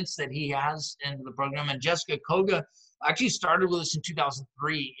experience that he has into the program. And Jessica Koga actually started with us in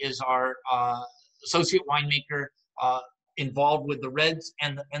 2003, is our associate winemaker involved with the reds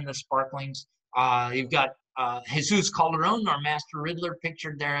and the sparklings. You've got Jesus Calderon, our master riddler,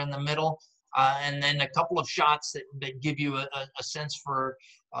 pictured there in the middle, and then a couple of shots that give you a sense for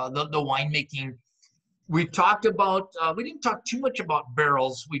the winemaking. We talked about, we didn't talk too much about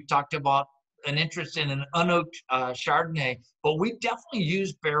barrels. We talked about an interest in an unoaked Chardonnay, but we definitely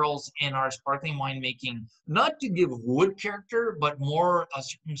use barrels in our sparkling winemaking, not to give wood character, but more a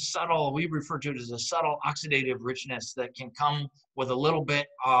certain subtle, we refer to it as a subtle oxidative richness that can come with a little bit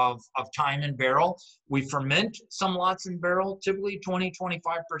of time in barrel. We ferment some lots in barrel, typically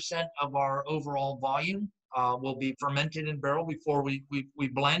 20-25% of our overall volume will be fermented in barrel before we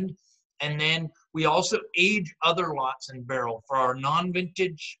blend. And then we also age other lots in barrel. For our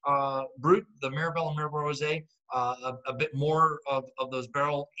non-vintage brut, the Mirabelle and Mirabelle Rosé, a bit more of those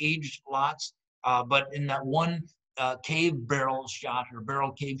barrel aged lots. But in that one cave barrel shot or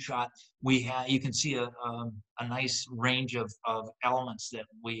barrel cave shot, you can see a nice range of elements that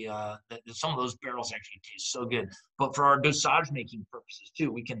that some of those barrels actually taste so good. But for our dosage making purposes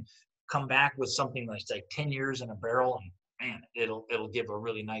too, we can come back with something that's like 10 years in a barrel, and man, it'll give a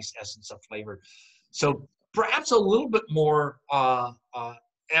really nice essence of flavor. So perhaps a little bit more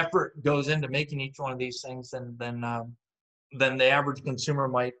effort goes into making each one of these things than the average consumer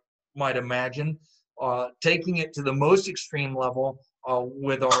might imagine. Taking it to the most extreme level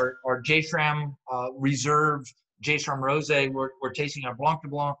with our J. Schram Reserve J. Schram Rosé, we're tasting our Blanc de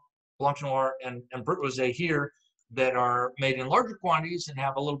Blanc, Blanc Noir, and Brut Rosé here that are made in larger quantities and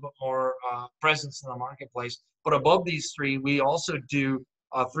have a little bit more presence in the marketplace. But above these three, we also do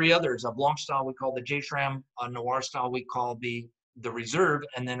three others: a Blanc style we call the J. Schram, a Noir style we call the Reserve,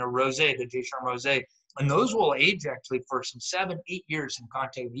 and then a Rosé, the J. Schram Rosé. And those will age actually for some 7-8 years in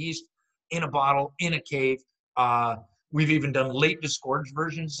contact with yeast, in a bottle, in a cave. We've even done late disgorged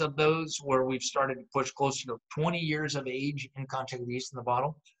versions of those where we've started to push closer to 20 years of age in contact with yeast in the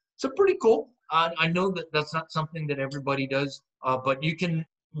bottle. So pretty cool. I know that that's not something that everybody does, but you can,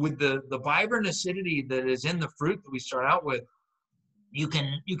 with the vibrant acidity that is in the fruit that we start out with, you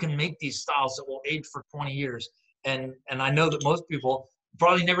can make these styles that will age for 20 years. And I know that most people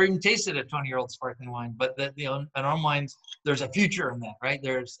probably never even tasted a 20-year-old sparkling wine, but that, you know, in our minds, there's a future in that, right?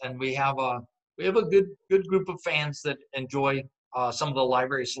 And we have a good group of fans that enjoy some of the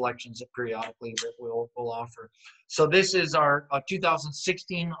library selections that periodically that we'll offer. So this is our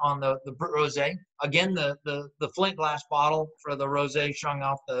 2016 on the Brut Rosé. Again, the flint glass bottle for the rosé, showing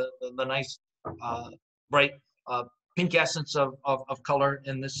off the nice bright pink essence of color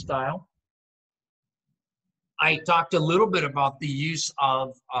in this style. I talked a little bit about the use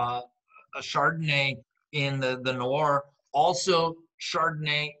of a Chardonnay in the Noir, also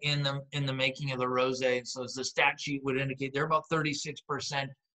Chardonnay in the making of the rosé. So as the stat sheet would indicate, they're about 36%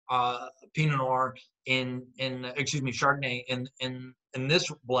 Pinot Noir Chardonnay in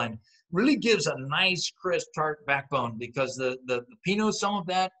this blend. Really gives a nice crisp tart backbone, because the Pinot, some of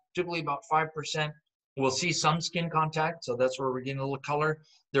that, typically about 5%. We'll see some skin contact, so that's where we're getting a little color.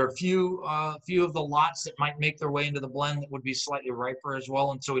 There are a few of the lots that might make their way into the blend that would be slightly riper as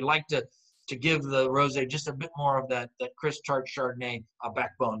well, and so we like to give the rosé just a bit more of that crisp tart Chardonnay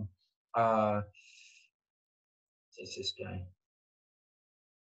backbone. It's this guy.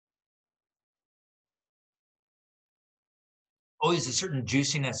 Always a certain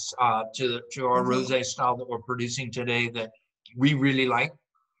juiciness to our rosé style that we're producing today that we really like.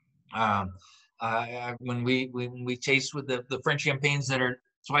 When we taste with the French champagnes that are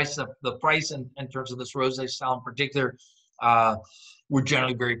twice the price in terms of this rosé style in particular, we're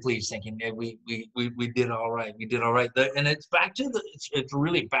generally very pleased, thinking, hey, we did all right. We did all right. And it's back to it's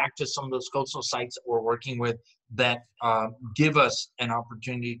really back to some of those coastal sites that we're working with that give us an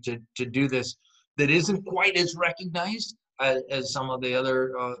opportunity to do this that isn't quite as recognized as some of the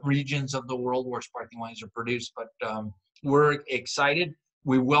other regions of the world where sparkling wines are produced. But we're excited.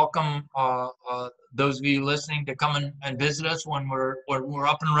 We welcome those of you listening to come and visit us when we're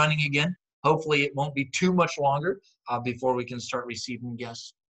up and running again. Hopefully it won't be too much longer before we can start receiving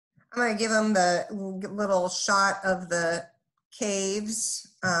guests. I'm going to give them the little shot of the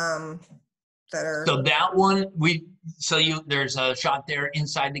caves that are. So that one, there's a shot there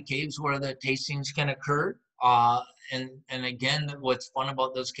inside the caves where the tastings can occur. And again, what's fun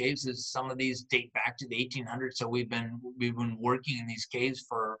about those caves is some of these date back to the 1800s. So we've been working in these caves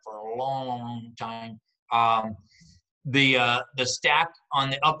for a long time. The stack on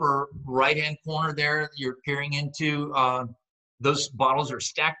the upper right-hand corner there, you're peering into, those bottles are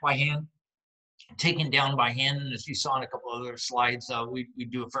stacked by hand, taken down by hand. And as you saw in a couple of other slides, we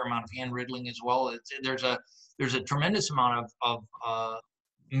do a fair amount of hand riddling as well. There's a tremendous amount of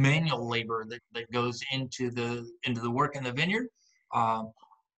manual labor that goes into the work in the vineyard,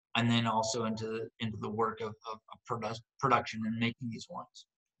 and then also into the work of production and making these wines.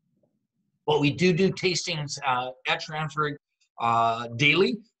 But we do tastings at Schramsberg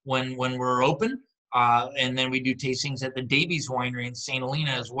daily when we're open, and then we do tastings at the Davies Winery in St.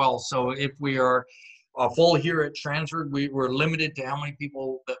 Helena as well. So if we are full here at Schramsberg, we're limited to how many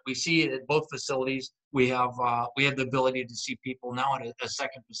people that we see at both facilities. We have the ability to see people now at a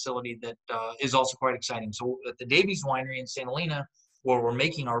second facility that is also quite exciting. So at the Davies Winery in St. Helena, where we're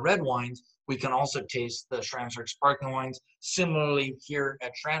making our red wines, we can also taste the Schramsberg sparkling wines. Similarly, here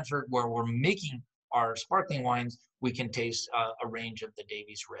at Schramsberg, where we're making our sparkling wines, we can taste a range of the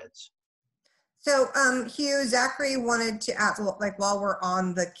Davies reds. So, Hugh, Zachary wanted to ask, like, while we're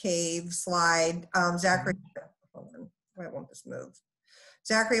on the cave slide, Zachary, hold on, why won't this move?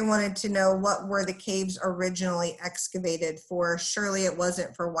 Zachary wanted to know, what were the caves originally excavated for? Surely it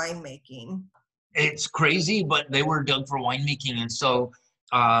wasn't for winemaking. It's crazy, but they were dug for winemaking. And so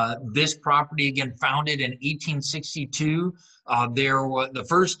this property, again, founded in 1862. The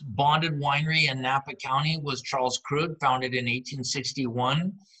first bonded winery in Napa County was Charles Krug, founded in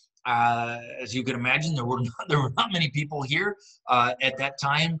 1861. As you can imagine, there were not many people here at that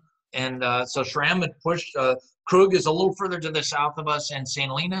time, and so Schramm had pushed. Krug is a little further to the south of us, and St.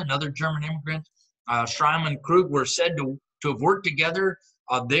 Helena, another German immigrant. Schramm and Krug were said to have worked together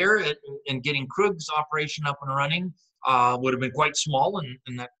there in getting Krug's operation up and running. Would have been quite small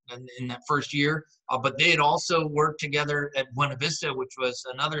in that first year, but they had also worked together at Buena Vista, which was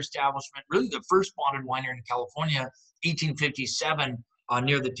another establishment, really the first bonded winery in California, 1857,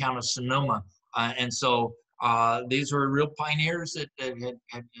 near the town of Sonoma. And so these were real pioneers that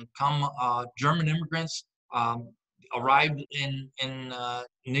had come, German immigrants, arrived in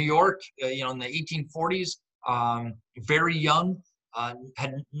New York, in the 1840s, very young.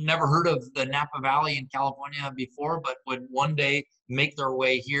 Had never heard of the Napa Valley in California before, but would one day make their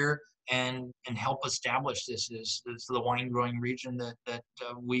way here and help establish this the wine growing region that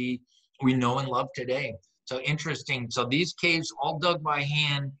we know and love today. So interesting. So these caves all dug by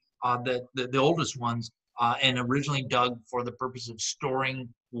hand, the oldest ones, and originally dug for the purpose of storing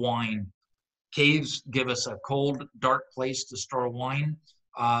wine. Caves give us a cold, dark place to store wine,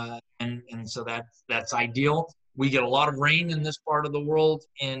 and so that's ideal. We get a lot of rain in this part of the world,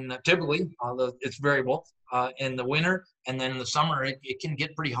 and typically, although it's variable, in the winter, and then in the summer it can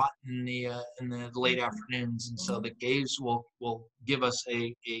get pretty hot in the late afternoons, and so the caves will give us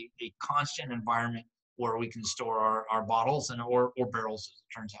a constant environment where we can store our bottles or barrels, as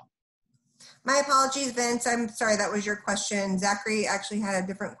it turns out. My apologies, Vince. I'm sorry, that was your question. Zachary actually had a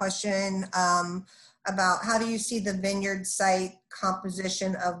different question about how do you see the vineyard site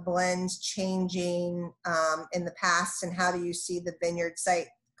composition of blends changing in the past, and how do you see the vineyard site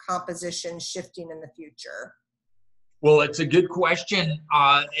composition shifting in the future? Well, it's a good question.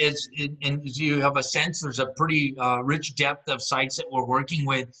 And as you have a sense, there's a pretty rich depth of sites that we're working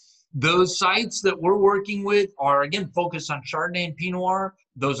with. Those sites that we're working with are, again, focused on Chardonnay and Pinot Noir.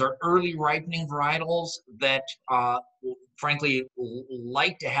 Those are early ripening varietals that, frankly,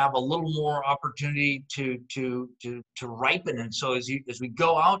 like to have a little more opportunity to ripen. And so as we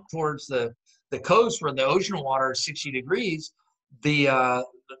go out towards the coast where the ocean water is 60 degrees, the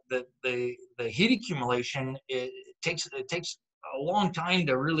heat accumulation it takes a long time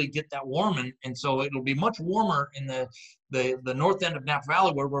to really get that warm, and so it'll be much warmer in the north end of Napa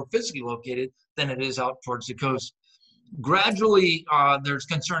Valley, where we're physically located, than it is out towards the coast. Gradually, there's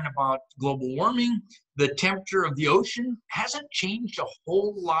concern about global warming. The temperature of the ocean hasn't changed a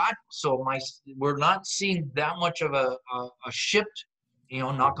whole lot, so we're not seeing that much of a shift,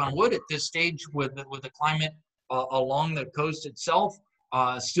 knock on wood, at this stage with the climate along the coast itself.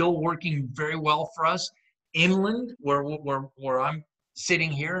 Still working very well for us. Inland, where I'm sitting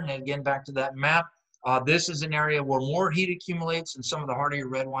here, and again back to that map, this is an area where more heat accumulates, and some of the hardier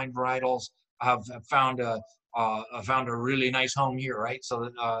red wine varietals have found a really nice home here, right? So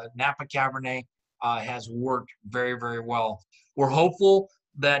Napa Cabernet has worked very, very well. We're hopeful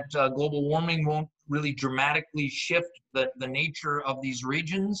that global warming won't really dramatically shift the nature of these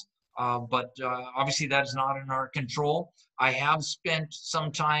regions, but obviously that's not in our control. I have spent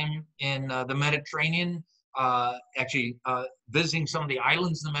some time in the Mediterranean, actually visiting some of the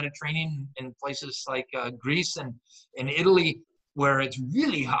islands in the Mediterranean, in places like Greece and Italy, where it's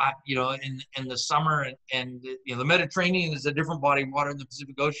really hot, in the summer, and the Mediterranean is a different body of water than the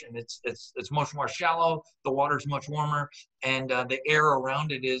Pacific Ocean. It's much more shallow. The water's much warmer, and the air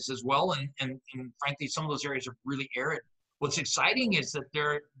around it is as well. And frankly, some of those areas are really arid. What's exciting is that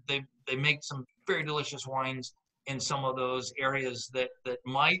they make some very delicious wines in some of those areas that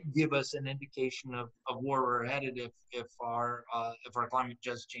might give us an indication of where we're headed if our climate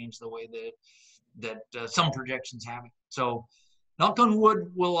does change the way that some projections have it. So, knock on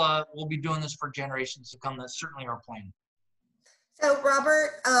wood, we'll be doing this for generations to come. That's certainly our plan. So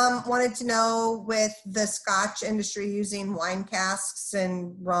Robert wanted to know, with the Scotch industry using wine casks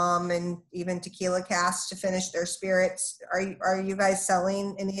and rum and even tequila casks to finish their spirits, are you guys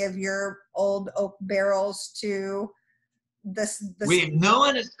selling any of your old oak barrels to this? No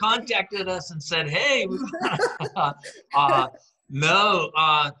one has contacted us and said, "Hey, no.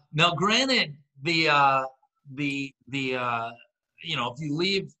 Granted, if you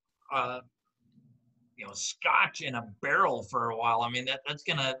leave Scotch in a barrel for a while, I mean that's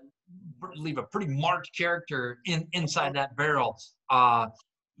gonna leave a pretty marked character inside that barrel,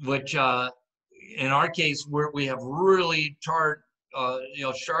 which in our case we have really tart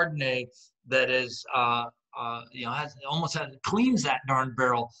Chardonnay that is cleans that darn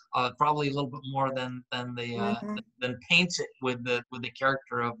barrel, probably a little bit more than paints it with the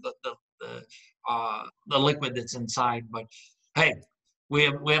character of the liquid that's inside. But hey, we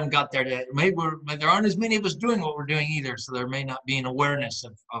haven't got there yet. Maybe there aren't as many of us doing what we're doing either, so there may not be an awareness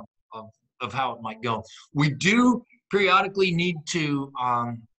of how it might go. We do periodically need to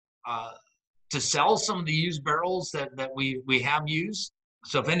sell some of the used barrels that we have used.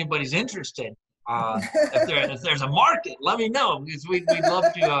 So if anybody's interested, if there's a market, let me know, because we'd love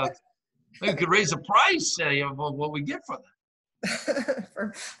to. We could raise the price of what we get for them.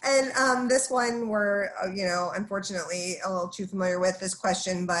 And this one we're, unfortunately a little too familiar with this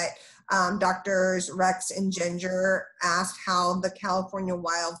question, but Doctors Rex and Ginger asked how the California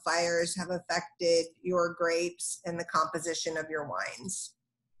wildfires have affected your grapes and the composition of your wines.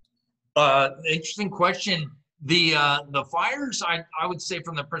 Interesting question. The fires, I would say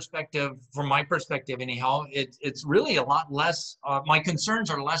from my perspective anyhow, it's really a lot less. My concerns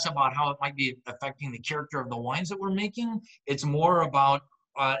are less about how it might be affecting the character of the wines that we're making. It's more about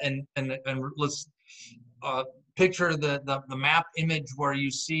and let's picture the map image where you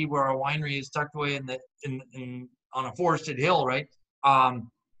see where our winery is tucked away on a forested hill, right?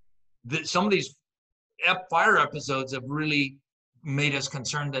 Some of these fire episodes have really made us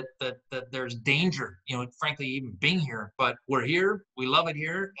concerned that there's danger, frankly, even being here. But we're here, we love it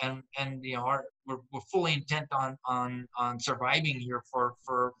here, and we're fully intent on surviving here for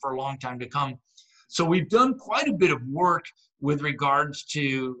a long time to come. So we've done quite a bit of work with regards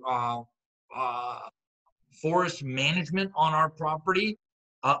to forest management on our property.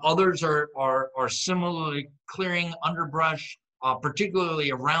 Others are similarly clearing underbrush, particularly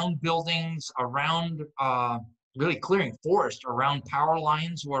around buildings, around really clearing forest around power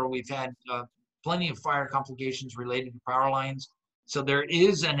lines where we've had plenty of fire complications related to power lines. So there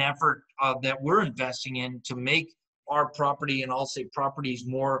is an effort that we're investing in to make our property, and I'll say properties,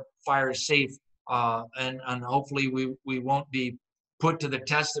 more fire safe. And hopefully we won't be put to the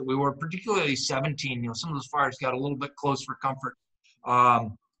test that we were, particularly 17. Some of those fires got a little bit close for comfort.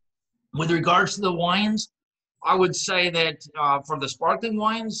 With regards to the wines, I would say that for the sparkling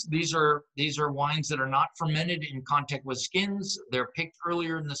wines, these are wines that are not fermented in contact with skins. They're picked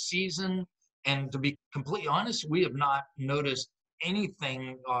earlier in the season, and to be completely honest, we have not noticed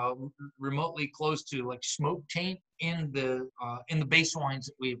anything remotely close to like smoke taint in the base wines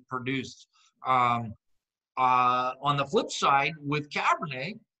that we've produced. On the flip side, with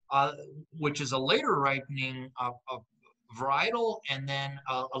Cabernet, which is a later ripening of varietal, and then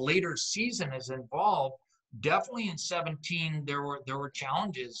a later season is involved. Definitely in 17, there were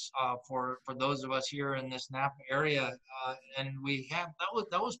challenges for those of us here in this Napa area, and that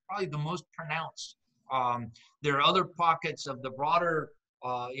was probably the most pronounced. There are other pockets of the broader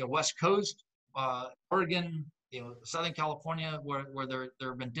West Coast, Oregon, Southern California, where there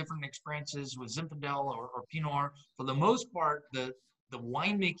have been different experiences with Zinfandel or Pinot Noir. For the most part, the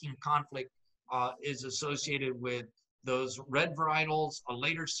winemaking conflict is associated with those red varietals, a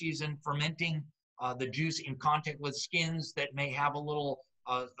later season fermenting. The juice in contact with skins that may have a little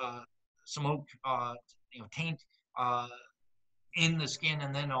smoke, taint in the skin,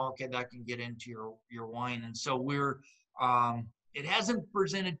 and then that can get into your wine. And so it hasn't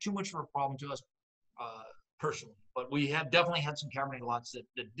presented too much of a problem to us personally, but we have definitely had some Cabernet lots that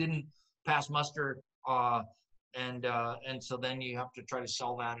didn't pass muster, and so then you have to try to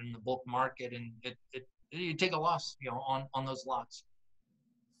sell that in the bulk market, and you take a loss, on those lots.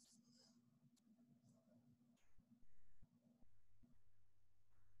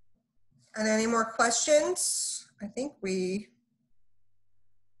 And any more questions? I think we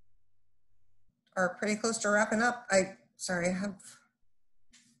are pretty close to wrapping up.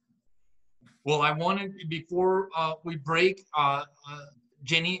 Well, I wanted, before we break,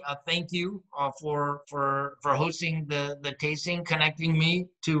 Jenny, thank you for hosting the tasting, connecting me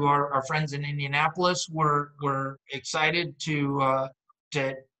to our friends in Indianapolis. We're excited to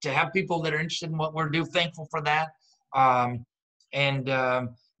have people that are interested in what we're doing. Thankful for that, and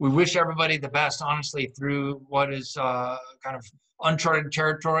we wish everybody the best, honestly, through what is kind of uncharted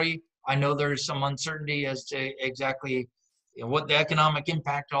territory. I know there's some uncertainty as to exactly what the economic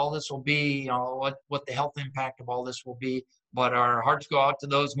impact of all this will be, what the health impact of all this will be. But our hearts go out to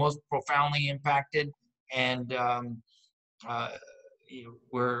those most profoundly impacted, and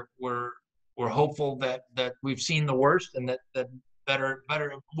we're hopeful that we've seen the worst, and that better.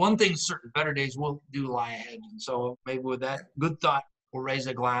 One thing's certain: better days will lie ahead. And so maybe with that good thought, we'll raise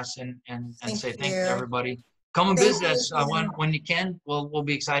a glass and say thank you to everybody. Come and visit us when you can. We'll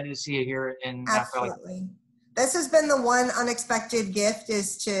be excited to see you here in Napa Valley. Absolutely. This has been the one unexpected gift,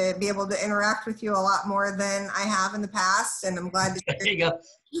 is to be able to interact with you a lot more than I have in the past, and I'm glad to there you go.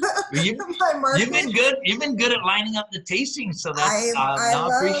 You've been good. You've been good at lining up the tasting, so that's I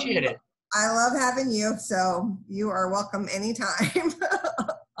appreciate it. I love having you, so you are welcome anytime.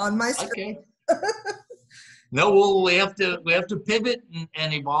 on my screen. Okay. No, well, we have to pivot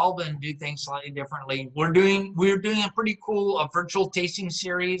and evolve and do things slightly differently. We're doing a pretty cool virtual tasting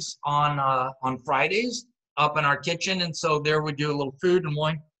series on Fridays up in our kitchen, and so there we do a little food and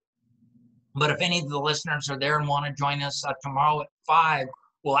wine. But if any of the listeners are there and want to join us tomorrow at 5,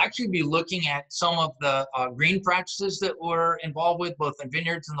 we'll actually be looking at some of the green practices that we're involved with, both in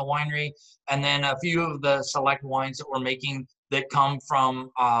vineyards and the winery, and then a few of the select wines that we're making that come from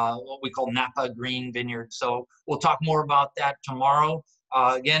what we call Napa Green Vineyards. So we'll talk more about that tomorrow.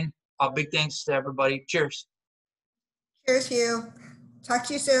 Again, big thanks to everybody. Cheers. Cheers, Hugh. Talk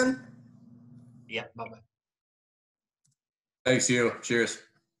to you soon. Yeah, bye-bye. Thanks, Hugh. Cheers.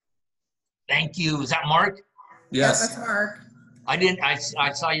 Thank you. Is that Mark? Yes. Yep, that's Mark.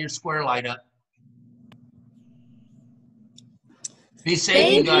 I saw your square light up. Be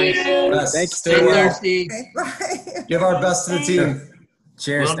safe, you guys. Yes. Thanks. Stay Stay well. thirsty. Okay, bye. Give our best to the team.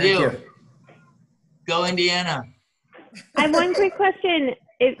 Cheers. Will Thank do. you. Go Indiana. I have one quick question.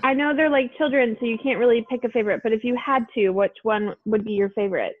 I know they're like children, so you can't really pick a favorite, but if you had to, which one would be your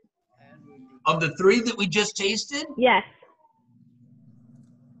favorite? Of the 3 that we just tasted, Yes.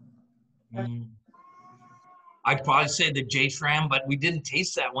 I'd probably say the J Schram, but we didn't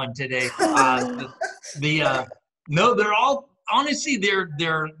taste that one today. No, they're all honestly they're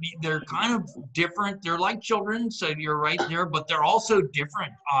kind of different. They're like children, so you're right there, but they're also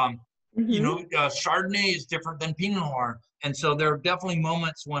different. You know, Chardonnay is different than Pinot Noir, and so there are definitely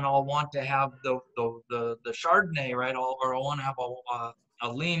moments when I'll want to have the Chardonnay, right? Or I want to have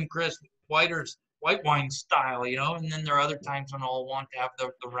a lean, crisp, white wine style, you know. And then there are other times when I'll want to have the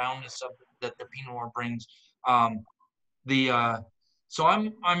roundness of that the Pinot Noir brings.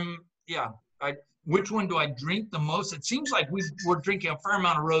 So which one do I drink the most? It seems like we're drinking a fair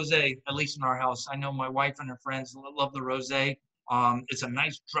amount of rosé, at least in our house. I know my wife and her friends love the rosé. It's a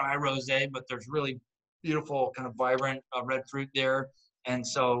nice dry rosé, but there's really beautiful kind of vibrant red fruit there. And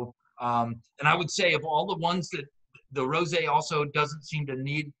so, and I would say of all the ones that the rosé also doesn't seem to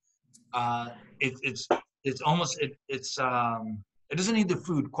need, it doesn't need the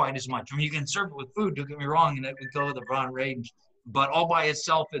food quite as much. I mean, you can serve it with food, don't get me wrong, and it would go with the broad range, but all by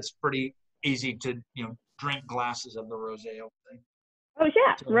itself, it's pretty easy to, drink glasses of the rosé. Oh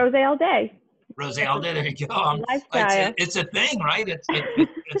yeah, rosé all day. Rosé all day, there you go. Lifestyle. It's a thing, right? It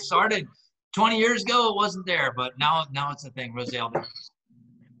started 20 years ago, it wasn't there, but now it's a thing, rosé all day.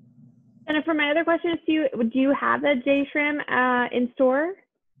 And for my other question is, do you have a J Schram in store?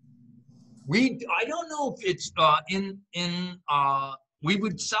 I don't know if it's we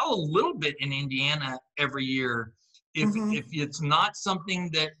would sell a little bit in Indiana every year. If it's not something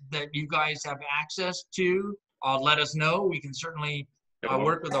that you guys have access to, let us know. We can certainly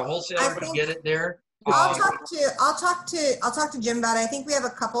work with a wholesaler to get it there. I'll talk to Jim about it. I think we have a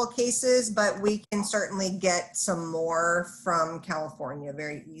couple of cases, but we can certainly get some more from California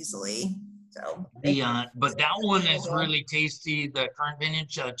very easily. So but that one is really tasty. The current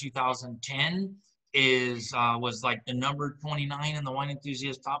vintage 2010 was like the number 29 in the Wine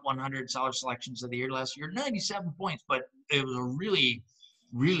Enthusiast Top 100 Cellar Selections of the Year last year. 97 points, but it was a really,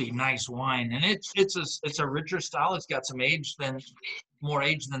 really nice wine, and it's a richer style. It's got some more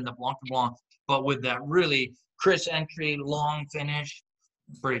age than the Blanc de Blanc, but with that really crisp entry, long finish,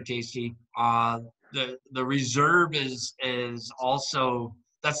 pretty tasty. The Reserve is also,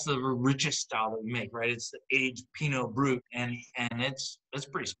 that's the richest style that we make, right? It's the aged Pinot Brut, and it's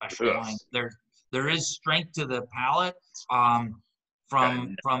pretty special wine. There is strength to the palate from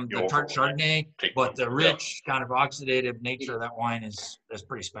the tart Chardonnay, but the rich kind of oxidative nature of that wine is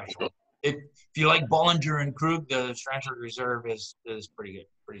pretty special. If you like Bollinger and Krug, the Schramsberg Reserve is pretty good.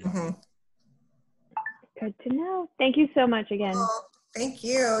 Pretty good. Good to know. Thank you so much again. Well, thank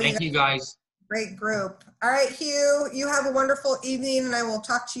you. Thank you guys. Great group. All right, Hugh, you have a wonderful evening, and I will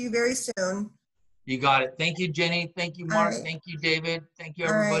talk to you very soon. You got it. Thank you, Jenny. Thank you, Mark. Right. Thank you, David. Thank you,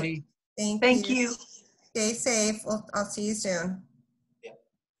 All right. everybody. Thank you. Stay safe. I'll see you soon.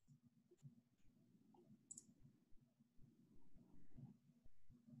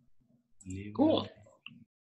 Yeah. Cool.